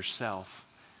forgive yourself.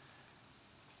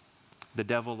 The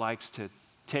devil likes to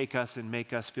take us and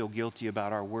make us feel guilty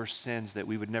about our worst sins that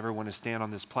we would never want to stand on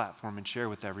this platform and share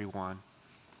with everyone.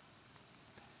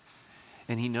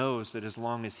 And he knows that as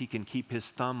long as he can keep his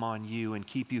thumb on you and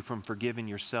keep you from forgiving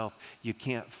yourself, you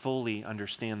can't fully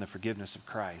understand the forgiveness of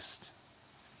Christ.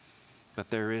 But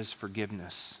there is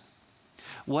forgiveness.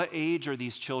 What age are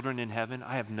these children in heaven?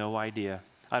 I have no idea.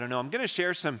 I don't know. I'm going to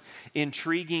share some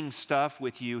intriguing stuff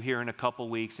with you here in a couple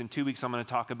weeks. In 2 weeks, I'm going to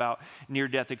talk about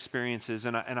near-death experiences.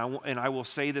 And I will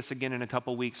say this again in a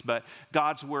couple weeks, but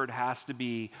God's word has to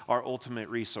be our ultimate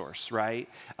resource, right?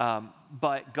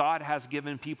 But God has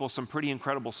given people some pretty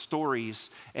incredible stories,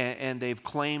 and they've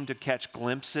claimed to catch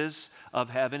glimpses of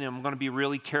heaven. And I'm going to be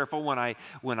really careful when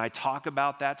I talk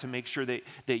about that to make sure that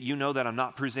you know that I'm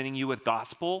not presenting you with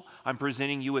gospel. I'm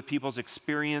presenting you with people's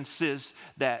experiences,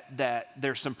 that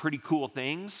there's some pretty cool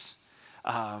things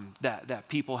that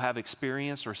people have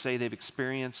experienced or say they've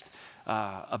experienced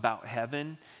about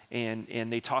heaven. And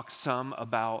they talk some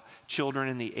about children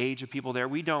and the age of people there.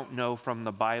 We don't know from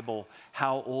the Bible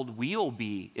how old we'll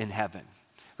be in heaven,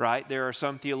 right? There are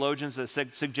some theologians that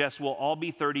suggest we'll all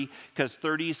be 30, because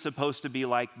 30 is supposed to be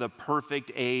like the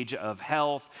perfect age of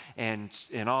health and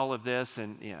all of this.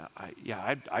 And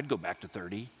I'd go back to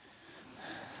 30.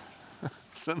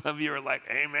 Some of you are like,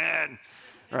 amen,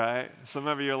 right? Some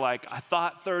of you are like, I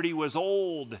thought 30 was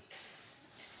old.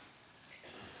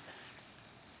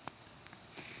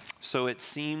 So it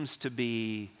seems to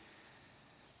be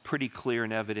pretty clear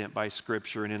and evident by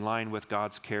Scripture and in line with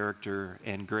God's character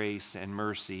and grace and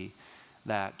mercy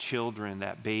that children,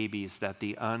 that babies, that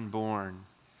the unborn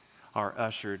are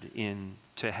ushered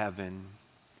into heaven.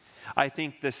 I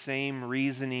think the same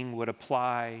reasoning would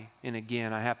apply, and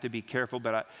again, I have to be careful,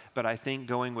 but I think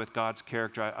going with God's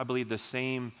character, I believe the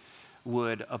same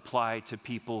would apply to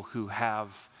people who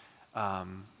have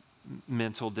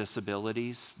mental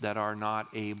disabilities that are not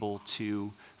able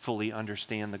to fully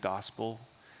understand the gospel.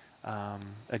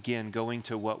 Again, going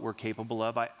to what we're capable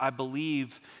of. I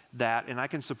believe that, and I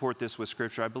can support this with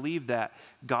Scripture, I believe that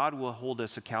God will hold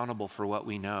us accountable for what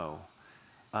we know,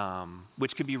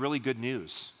 which could be really good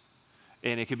news,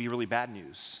 and it could be really bad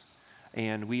news.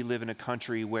 And we live in a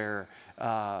country where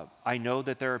I know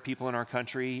that there are people in our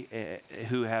country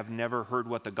who have never heard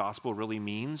what the gospel really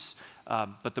means,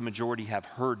 but the majority have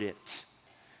heard it.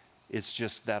 It's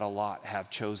just that a lot have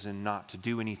chosen not to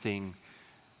do anything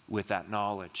with that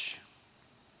knowledge.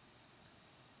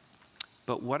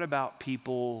 But what about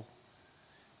people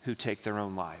who take their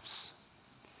own lives?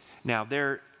 Now,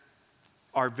 there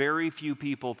are very few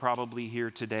people probably here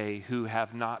today who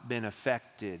have not been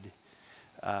affected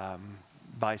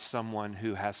by someone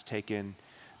who has taken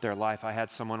their life. I had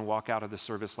someone walk out of the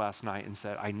service last night and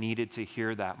said, I needed to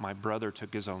hear that. My brother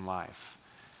took his own life.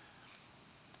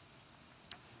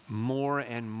 More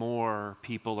and more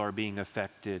people are being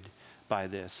affected by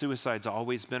this. Suicide's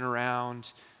always been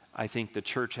around. I think the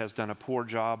church has done a poor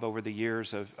job over the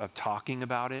years of talking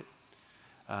about it,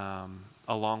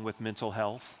 along with mental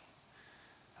health.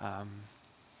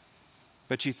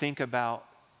 But you think about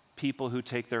people who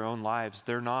take their own lives.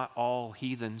 They're not all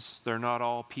heathens. They're not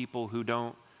all people who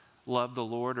don't love the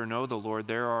Lord or know the Lord.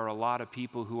 There are a lot of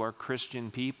people who are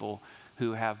Christian people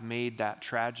who have made that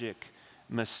tragic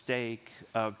mistake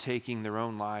of taking their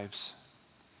own lives.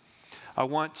 I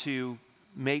want to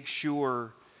make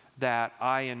sure that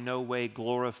I in no way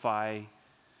glorify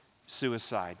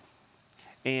suicide.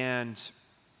 And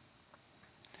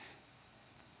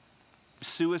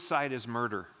suicide is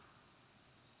murder.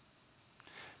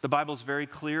 The Bible's very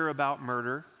clear about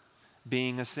murder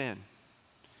being a sin.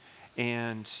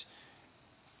 And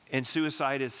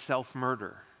suicide is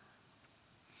self-murder.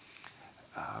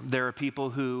 There are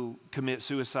people who commit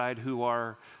suicide who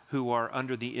are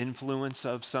under the influence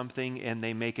of something, and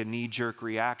they make a knee-jerk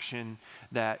reaction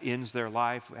that ends their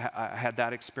life. I had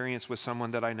that experience with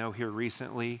someone that I know here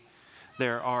recently.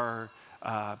 There are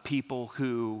people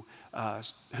who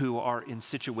are in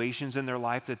situations in their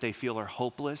life that they feel are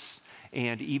hopeless,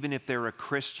 and even if they're a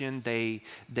Christian,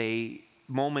 they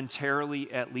momentarily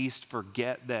at least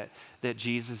forget that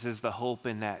Jesus is the hope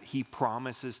and that he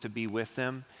promises to be with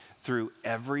them through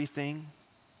everything.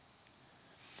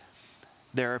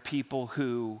 There are people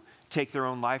who take their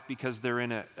own life because they're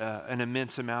in an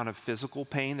immense amount of physical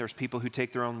pain. There's people who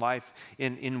take their own life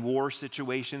in war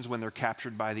situations when they're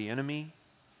captured by the enemy.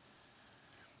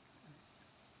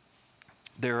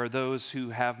 There are those who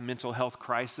have mental health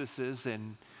crises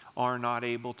and are not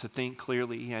able to think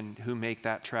clearly and who make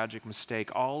that tragic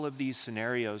mistake. All of these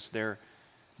scenarios, they're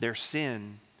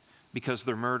sin because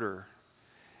they're murder.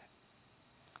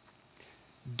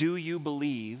 Do you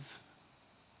believe,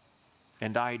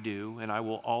 and I do, and I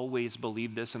will always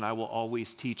believe this, and I will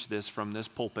always teach this from this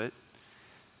pulpit,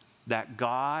 that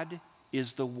God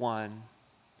is the one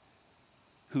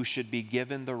who should be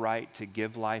given the right to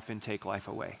give life and take life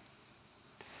away?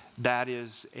 That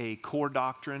is a core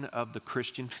doctrine of the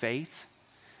Christian faith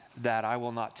that I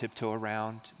will not tiptoe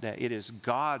around, that it is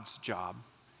God's job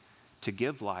to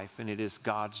give life, and it is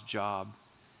God's job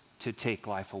to take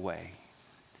life away.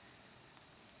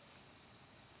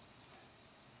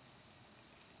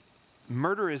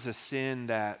 Murder is a sin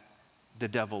that the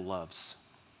devil loves.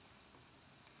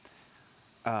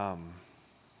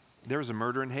 There was a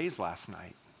murder in Hayes last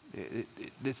night.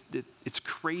 It's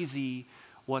crazy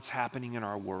what's happening in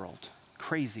our world.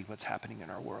 Crazy what's happening in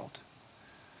our world.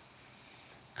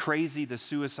 Crazy the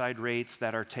suicide rates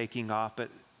that are taking off, but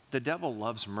the devil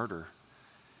loves murder.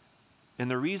 And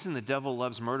the reason the devil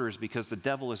loves murder is because the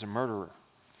devil is a murderer.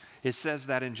 It says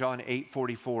that in John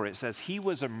 8:44. It says, he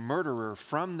was a murderer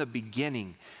from the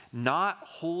beginning, not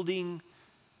holding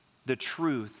the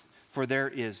truth, for there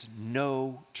is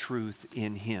no truth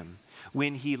in him.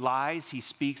 When he lies, he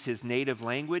speaks his native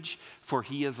language, for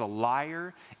he is a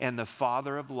liar and the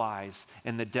father of lies.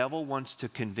 And the devil wants to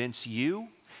convince you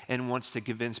and wants to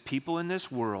convince people in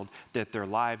this world that their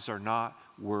lives are not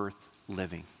worth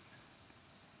living.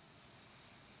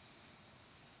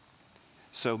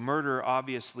 So murder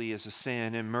obviously is a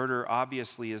sin, and murder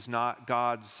obviously is not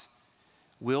God's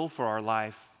will for our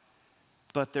life.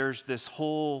 But there's this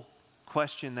whole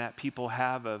question that people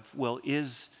have of, well,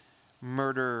 is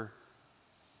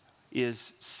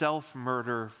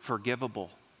self-murder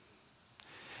forgivable?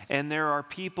 And there are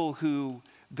people who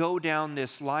go down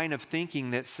this line of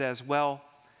thinking that says, well,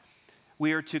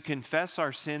 We are to confess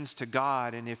our sins to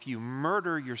God, and if you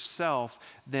murder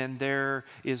yourself, then there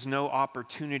is no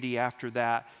opportunity after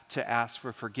that to ask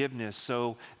for forgiveness.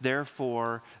 So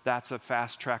therefore, that's a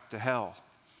fast track to hell.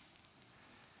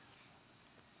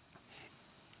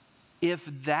 If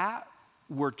that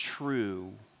were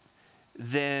true,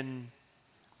 then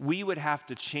we would have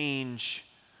to change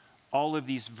all of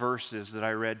these verses that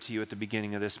I read to you at the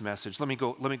beginning of this message. Let me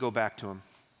go back to them,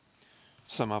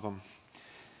 some of them.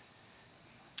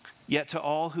 Yet to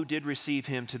all who did receive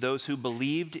him, to those who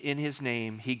believed in his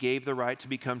name, he gave the right to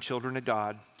become children of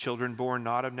God, children born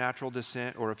not of natural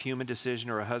descent or of human decision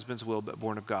or a husband's will, but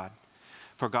born of God.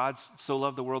 For God so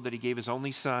loved the world that he gave his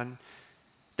only Son,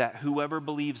 that whoever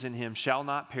believes in him shall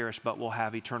not perish, but will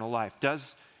have eternal life.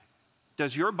 Does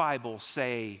your Bible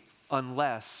say,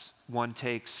 unless one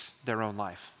takes their own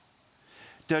life?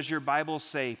 Does your Bible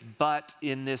say, but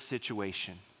in this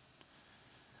situation?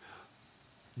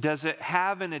 Does it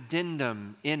have an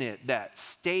addendum in it that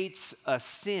states a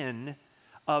sin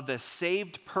of a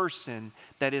saved person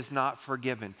that is not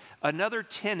forgiven? Another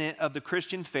tenet of the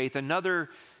Christian faith, another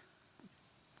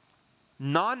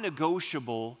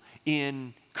non-negotiable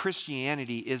in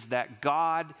Christianity is that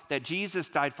Jesus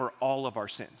died for all of our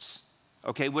sins.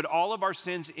 Okay, would all of our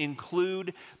sins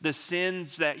include the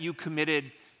sins that you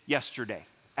committed yesterday?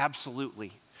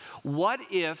 Absolutely. What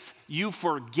if you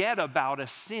forget about a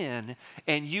sin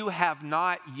and you have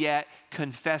not yet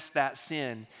confessed that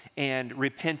sin and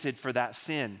repented for that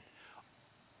sin?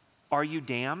 Are you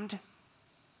damned?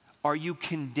 Are you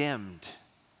condemned?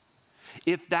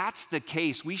 If that's the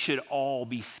case, we should all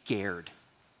be scared,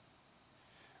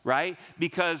 right?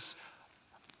 Because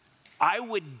I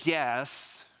would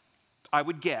guess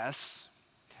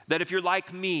that if you're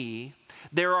like me,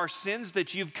 there are sins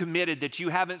that you've committed that you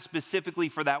haven't specifically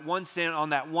for that one sin on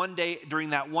that one day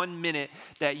during that 1 minute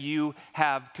that you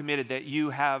have committed, that you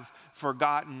have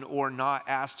forgotten or not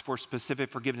asked for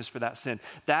specific forgiveness for that sin.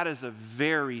 That is a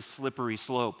very slippery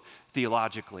slope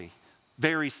theologically,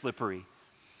 very slippery.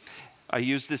 I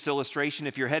use this illustration.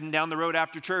 If you're heading down the road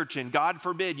after church and God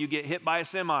forbid you get hit by a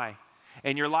semi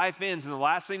and your life ends and the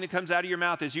last thing that comes out of your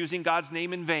mouth is using God's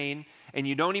name in vain and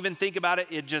you don't even think about it,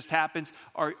 it just happens,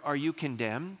 are you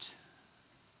condemned?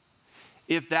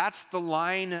 If that's the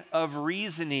line of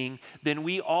reasoning, then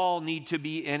we all need to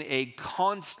be in a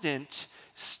constant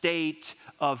state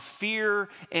of fear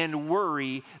and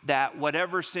worry that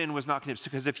whatever sin was not condemned.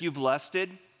 Because if you've lusted,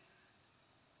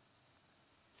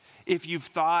 if you've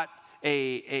thought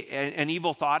an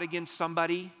evil thought against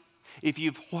somebody, if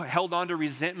you've held on to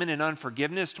resentment and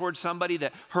unforgiveness towards somebody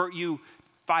that hurt you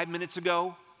 5 minutes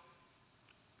ago,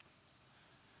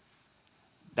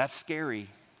 that's scary.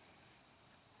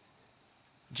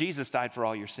 Jesus died for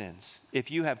all your sins.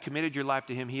 If you have committed your life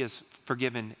to him, he has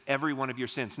forgiven every one of your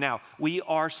sins. Now,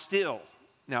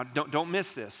 don't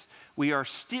miss this. We are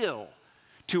still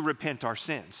to repent our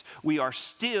sins. We are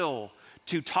still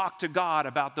to talk to God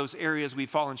about those areas we've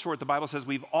fallen short. The Bible says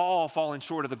we've all fallen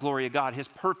short of the glory of God, his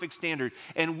perfect standard,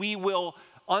 and we will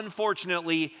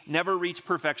unfortunately never reach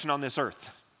perfection on this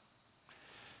earth.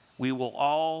 We will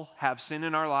all have sin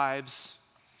in our lives,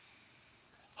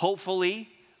 hopefully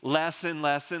less and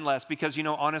less and less, because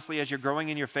honestly, as you're growing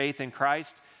in your faith in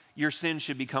Christ, your sin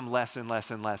should become less and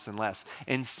less and less and less.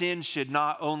 And sin should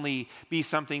not only be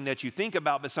something that you think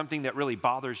about, but something that really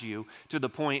bothers you to the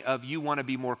point of you want to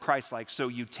be more Christ-like, so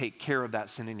you take care of that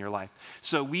sin in your life.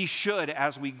 So we should,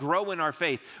 as we grow in our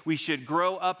faith, we should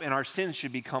grow up and our sins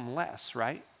should become less,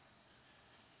 right?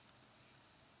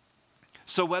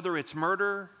 So whether it's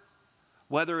murder,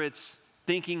 whether it's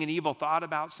thinking an evil thought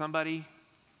about somebody,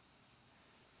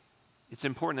 it's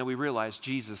important that we realize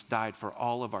Jesus died for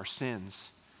all of our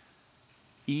sins,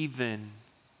 even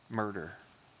murder.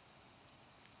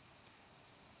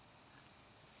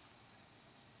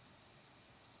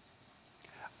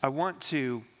 I want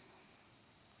to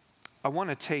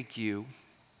take you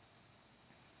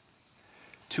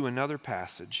to another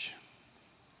passage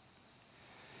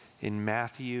in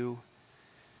Matthew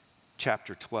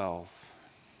chapter 12.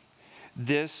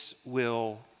 This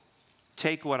will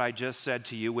take what I just said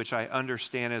to you, which I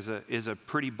understand is a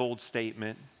pretty bold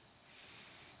statement,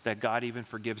 that God even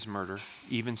forgives murder,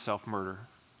 even self-murder.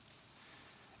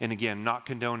 And again, not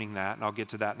condoning that, and I'll get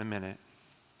to that in a minute.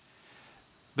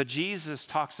 But Jesus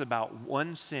talks about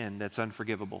one sin that's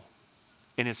unforgivable,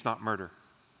 and it's not murder.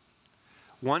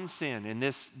 One sin in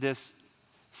this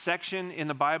section in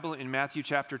the Bible in Matthew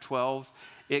chapter 12,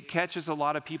 it catches a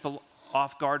lot of people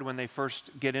off guard when they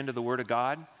first get into the Word of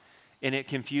God, and it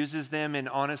confuses them, and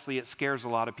honestly, it scares a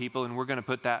lot of people, and we're going to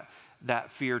put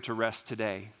that fear to rest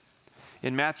today.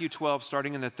 In Matthew 12,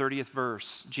 starting in the 30th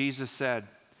verse, Jesus said,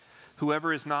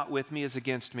 "Whoever is not with me is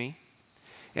against me,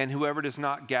 and whoever does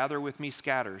not gather with me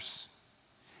scatters.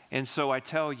 And so I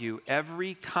tell you,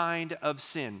 every kind of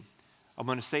sin," I'm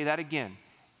going to say that again,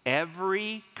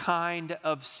 "every kind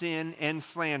of sin and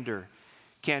slander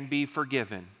can be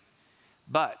forgiven,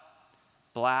 but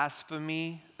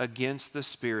blasphemy against the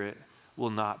Spirit will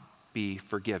not be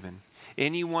forgiven.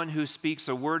 Anyone who speaks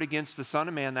a word against the Son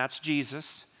of Man," that's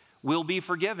Jesus, "will be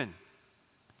forgiven.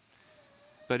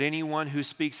 But anyone who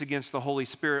speaks against the Holy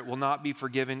Spirit will not be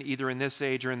forgiven either in this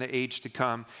age or in the age to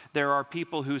come." There are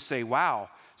people who say, wow,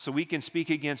 so we can speak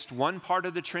against one part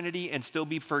of the Trinity and still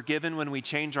be forgiven when we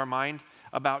change our mind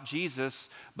about Jesus,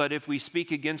 but if we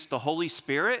speak against the Holy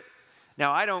Spirit,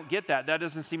 now I don't get that. That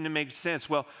doesn't seem to make sense.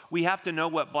 Well, we have to know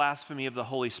what blasphemy of the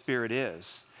Holy Spirit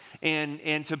is.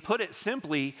 And to put it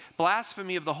simply,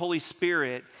 blasphemy of the Holy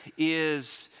Spirit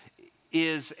is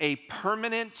a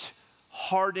permanent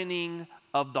hardening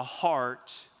of the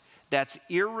heart that's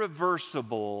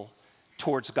irreversible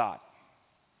towards God.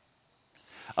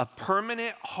 A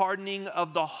permanent hardening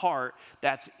of the heart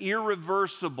that's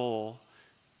irreversible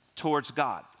towards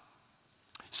God.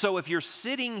 So if you're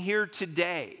sitting here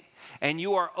today and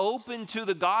you are open to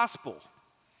the gospel,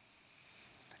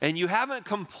 and you haven't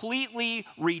completely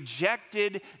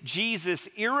rejected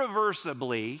Jesus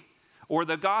irreversibly, or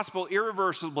the gospel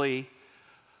irreversibly,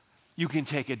 you can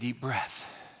take a deep breath,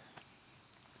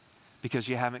 because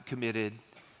you haven't committed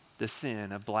the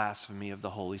sin of blasphemy of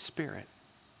the Holy Spirit.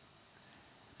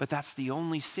 But that's the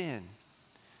only sin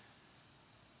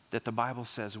that the Bible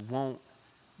says won't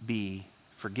be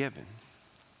forgiven.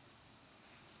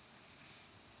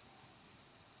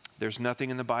 There's nothing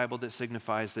in the Bible that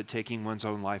signifies that taking one's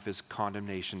own life is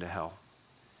condemnation to hell.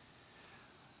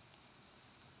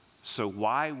 So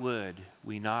why would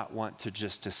we not want to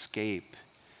just escape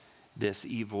this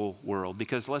evil world?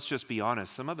 Because let's just be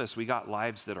honest, some of us, we got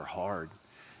lives that are hard.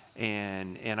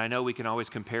 And I know we can always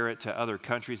compare it to other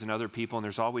countries and other people, and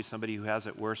there's always somebody who has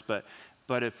it worse. But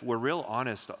if we're real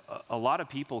honest, a lot of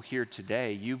people here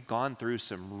today, you've gone through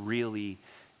some really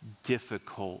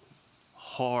difficult,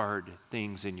 hard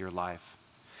things in your life.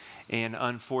 And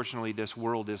unfortunately, this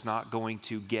world is not going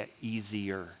to get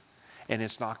easier. And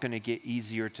it's not going to get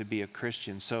easier to be a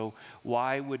Christian. So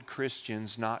why would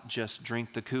Christians not just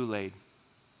drink the Kool-Aid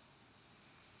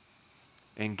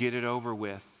and get it over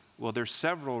with? Well, there's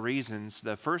several reasons.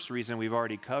 The first reason we've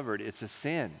already covered, it's a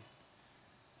sin.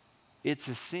 It's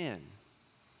a sin.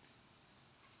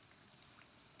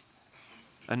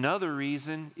 Another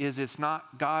reason is it's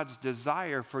not God's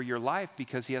desire for your life,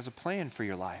 because He has a plan for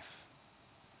your life.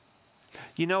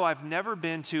 You know, I've never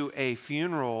been to a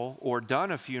funeral or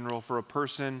done a funeral for a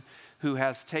person who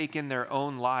has taken their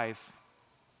own life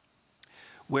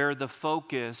where the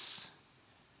focus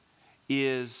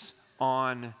is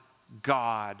on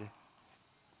God,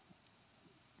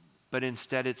 but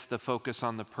instead it's the focus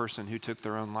on the person who took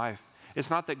their own life. It's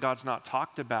not that God's not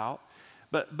talked about,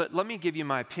 but let me give you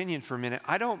my opinion for a minute.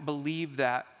 I don't believe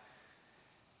that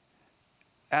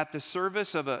at the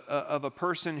service of a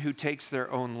person who takes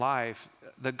their own life,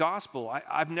 the gospel,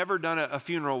 I've never done a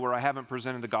funeral where I haven't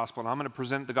presented the gospel, and I'm going to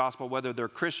present the gospel whether they're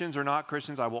Christians or not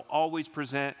Christians. I will always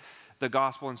present the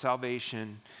gospel and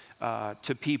salvation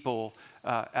to people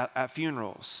at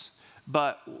funerals.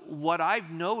 But what I've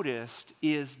noticed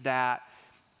is that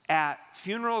at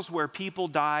funerals where people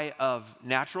die of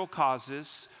natural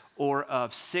causes or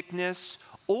of sickness,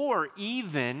 or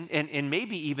even, and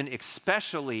maybe even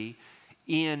especially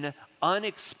in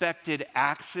unexpected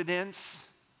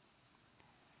accidents,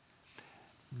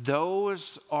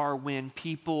 those are when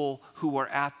people who are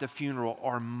at the funeral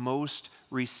are most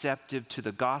receptive to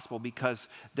the gospel, because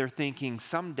they're thinking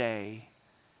someday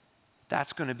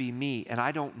that's going to be me, and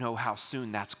I don't know how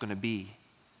soon that's going to be.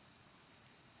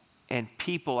 And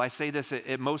people, I say this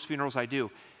at most funerals I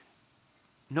do,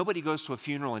 nobody goes to a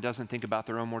funeral and doesn't think about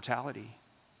their own mortality.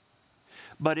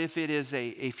 But if it is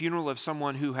a funeral of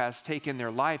someone who has taken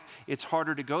their life, it's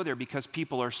harder to go there because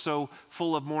people are so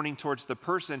full of mourning towards the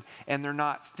person, and they're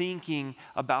not thinking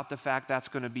about the fact that's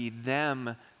going to be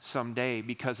them someday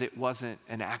because it wasn't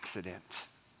an accident.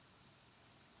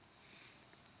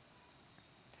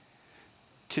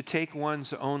 To take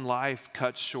one's own life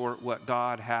cuts short what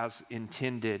God has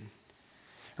intended.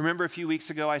 Remember a few weeks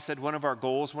ago I said one of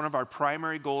our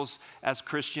primary goals as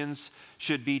Christians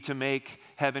should be to make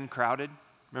heaven crowded.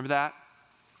 Remember that?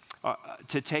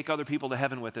 To take other people to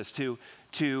heaven with us,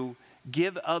 to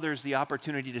give others the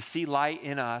opportunity to see light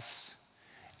in us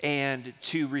and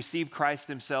to receive Christ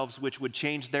themselves, which would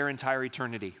change their entire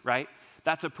eternity, right?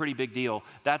 That's a pretty big deal.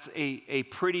 That's a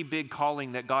pretty big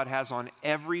calling that God has on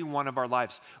every one of our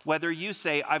lives. Whether you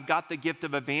say, I've got the gift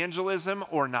of evangelism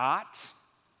or not,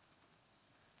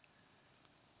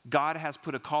 God has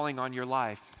put a calling on your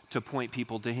life to point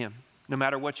people to him. No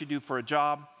matter what you do for a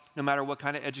job, no matter what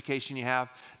kind of education you have,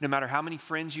 no matter how many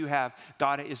friends you have,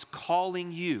 God is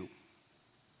calling you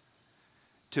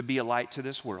to be a light to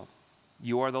this world.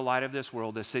 You are the light of this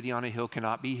world. A city on a hill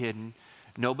cannot be hidden.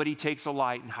 Nobody takes a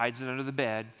light and hides it under the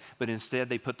bed, but instead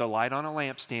they put the light on a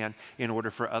lampstand in order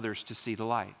for others to see the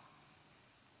light.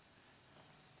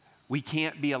 We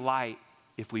can't be a light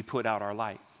if we put out our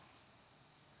light.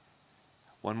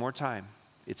 One more time,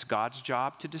 it's God's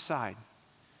job to decide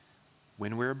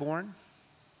when we're born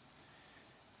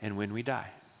and when we die.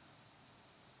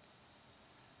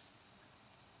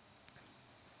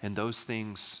 And those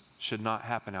things should not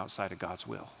happen outside of God's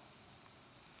will.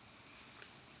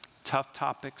 Tough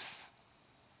topics.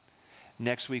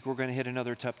 Next week, we're going to hit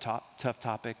another tough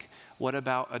topic. What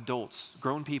about adults,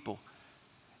 grown people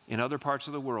in other parts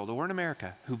of the world or in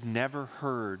America who've never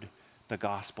heard the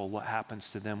gospel? What happens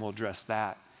to them? We'll address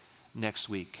that next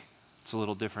week. It's a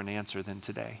little different answer than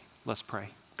today. Let's pray.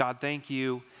 God, thank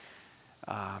you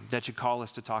that you call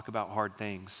us to talk about hard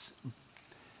things.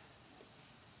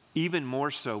 Even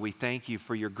more so, we thank you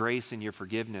for your grace and your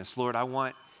forgiveness. Lord, I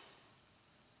want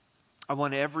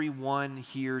everyone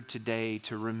here today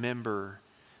to remember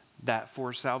that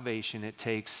for salvation, it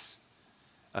takes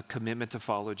a commitment to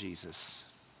follow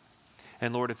Jesus.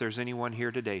 And Lord, if there's anyone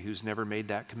here today who's never made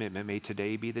that commitment, may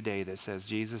today be the day that says,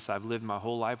 Jesus, I've lived my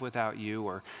whole life without you,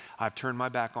 or I've turned my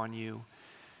back on you.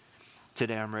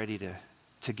 Today I'm ready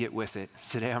to get with it.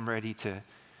 Today I'm ready to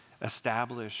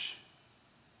establish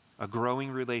a growing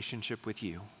relationship with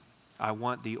you. I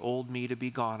want the old me to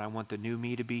be gone. I want the new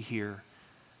me to be here.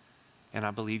 And I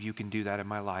believe you can do that in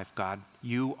my life, God.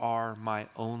 You are my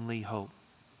only hope.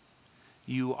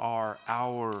 You are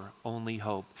our only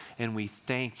hope. And we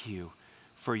thank you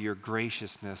for your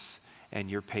graciousness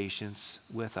and your patience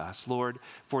with us. Lord,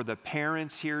 for the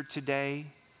parents here today,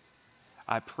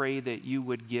 I pray that you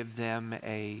would give them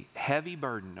a heavy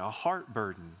burden, a heart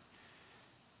burden,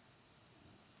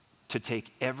 to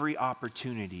take every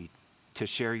opportunity to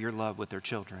share your love with their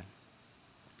children.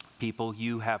 People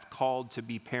you have called to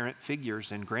be parent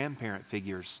figures and grandparent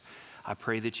figures, I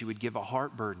pray that you would give a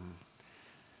heart burden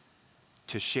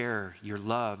to share your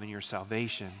love and your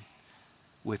salvation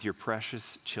with your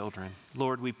precious children.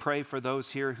 Lord, we pray for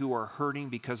those here who are hurting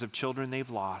because of children they've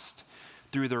lost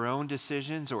through their own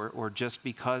decisions or just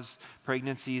because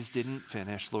pregnancies didn't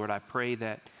finish. Lord, I pray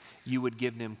that you would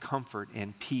give them comfort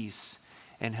and peace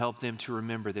and help them to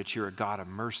remember that you're a God of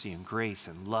mercy and grace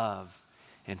and love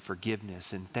and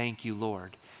forgiveness. And thank you,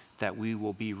 Lord, that we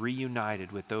will be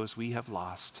reunited with those we have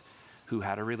lost who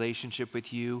had a relationship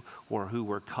with you or who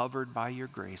were covered by your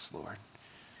grace, Lord.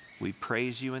 We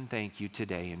praise you and thank you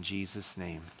today in Jesus'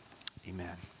 name.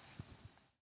 Amen.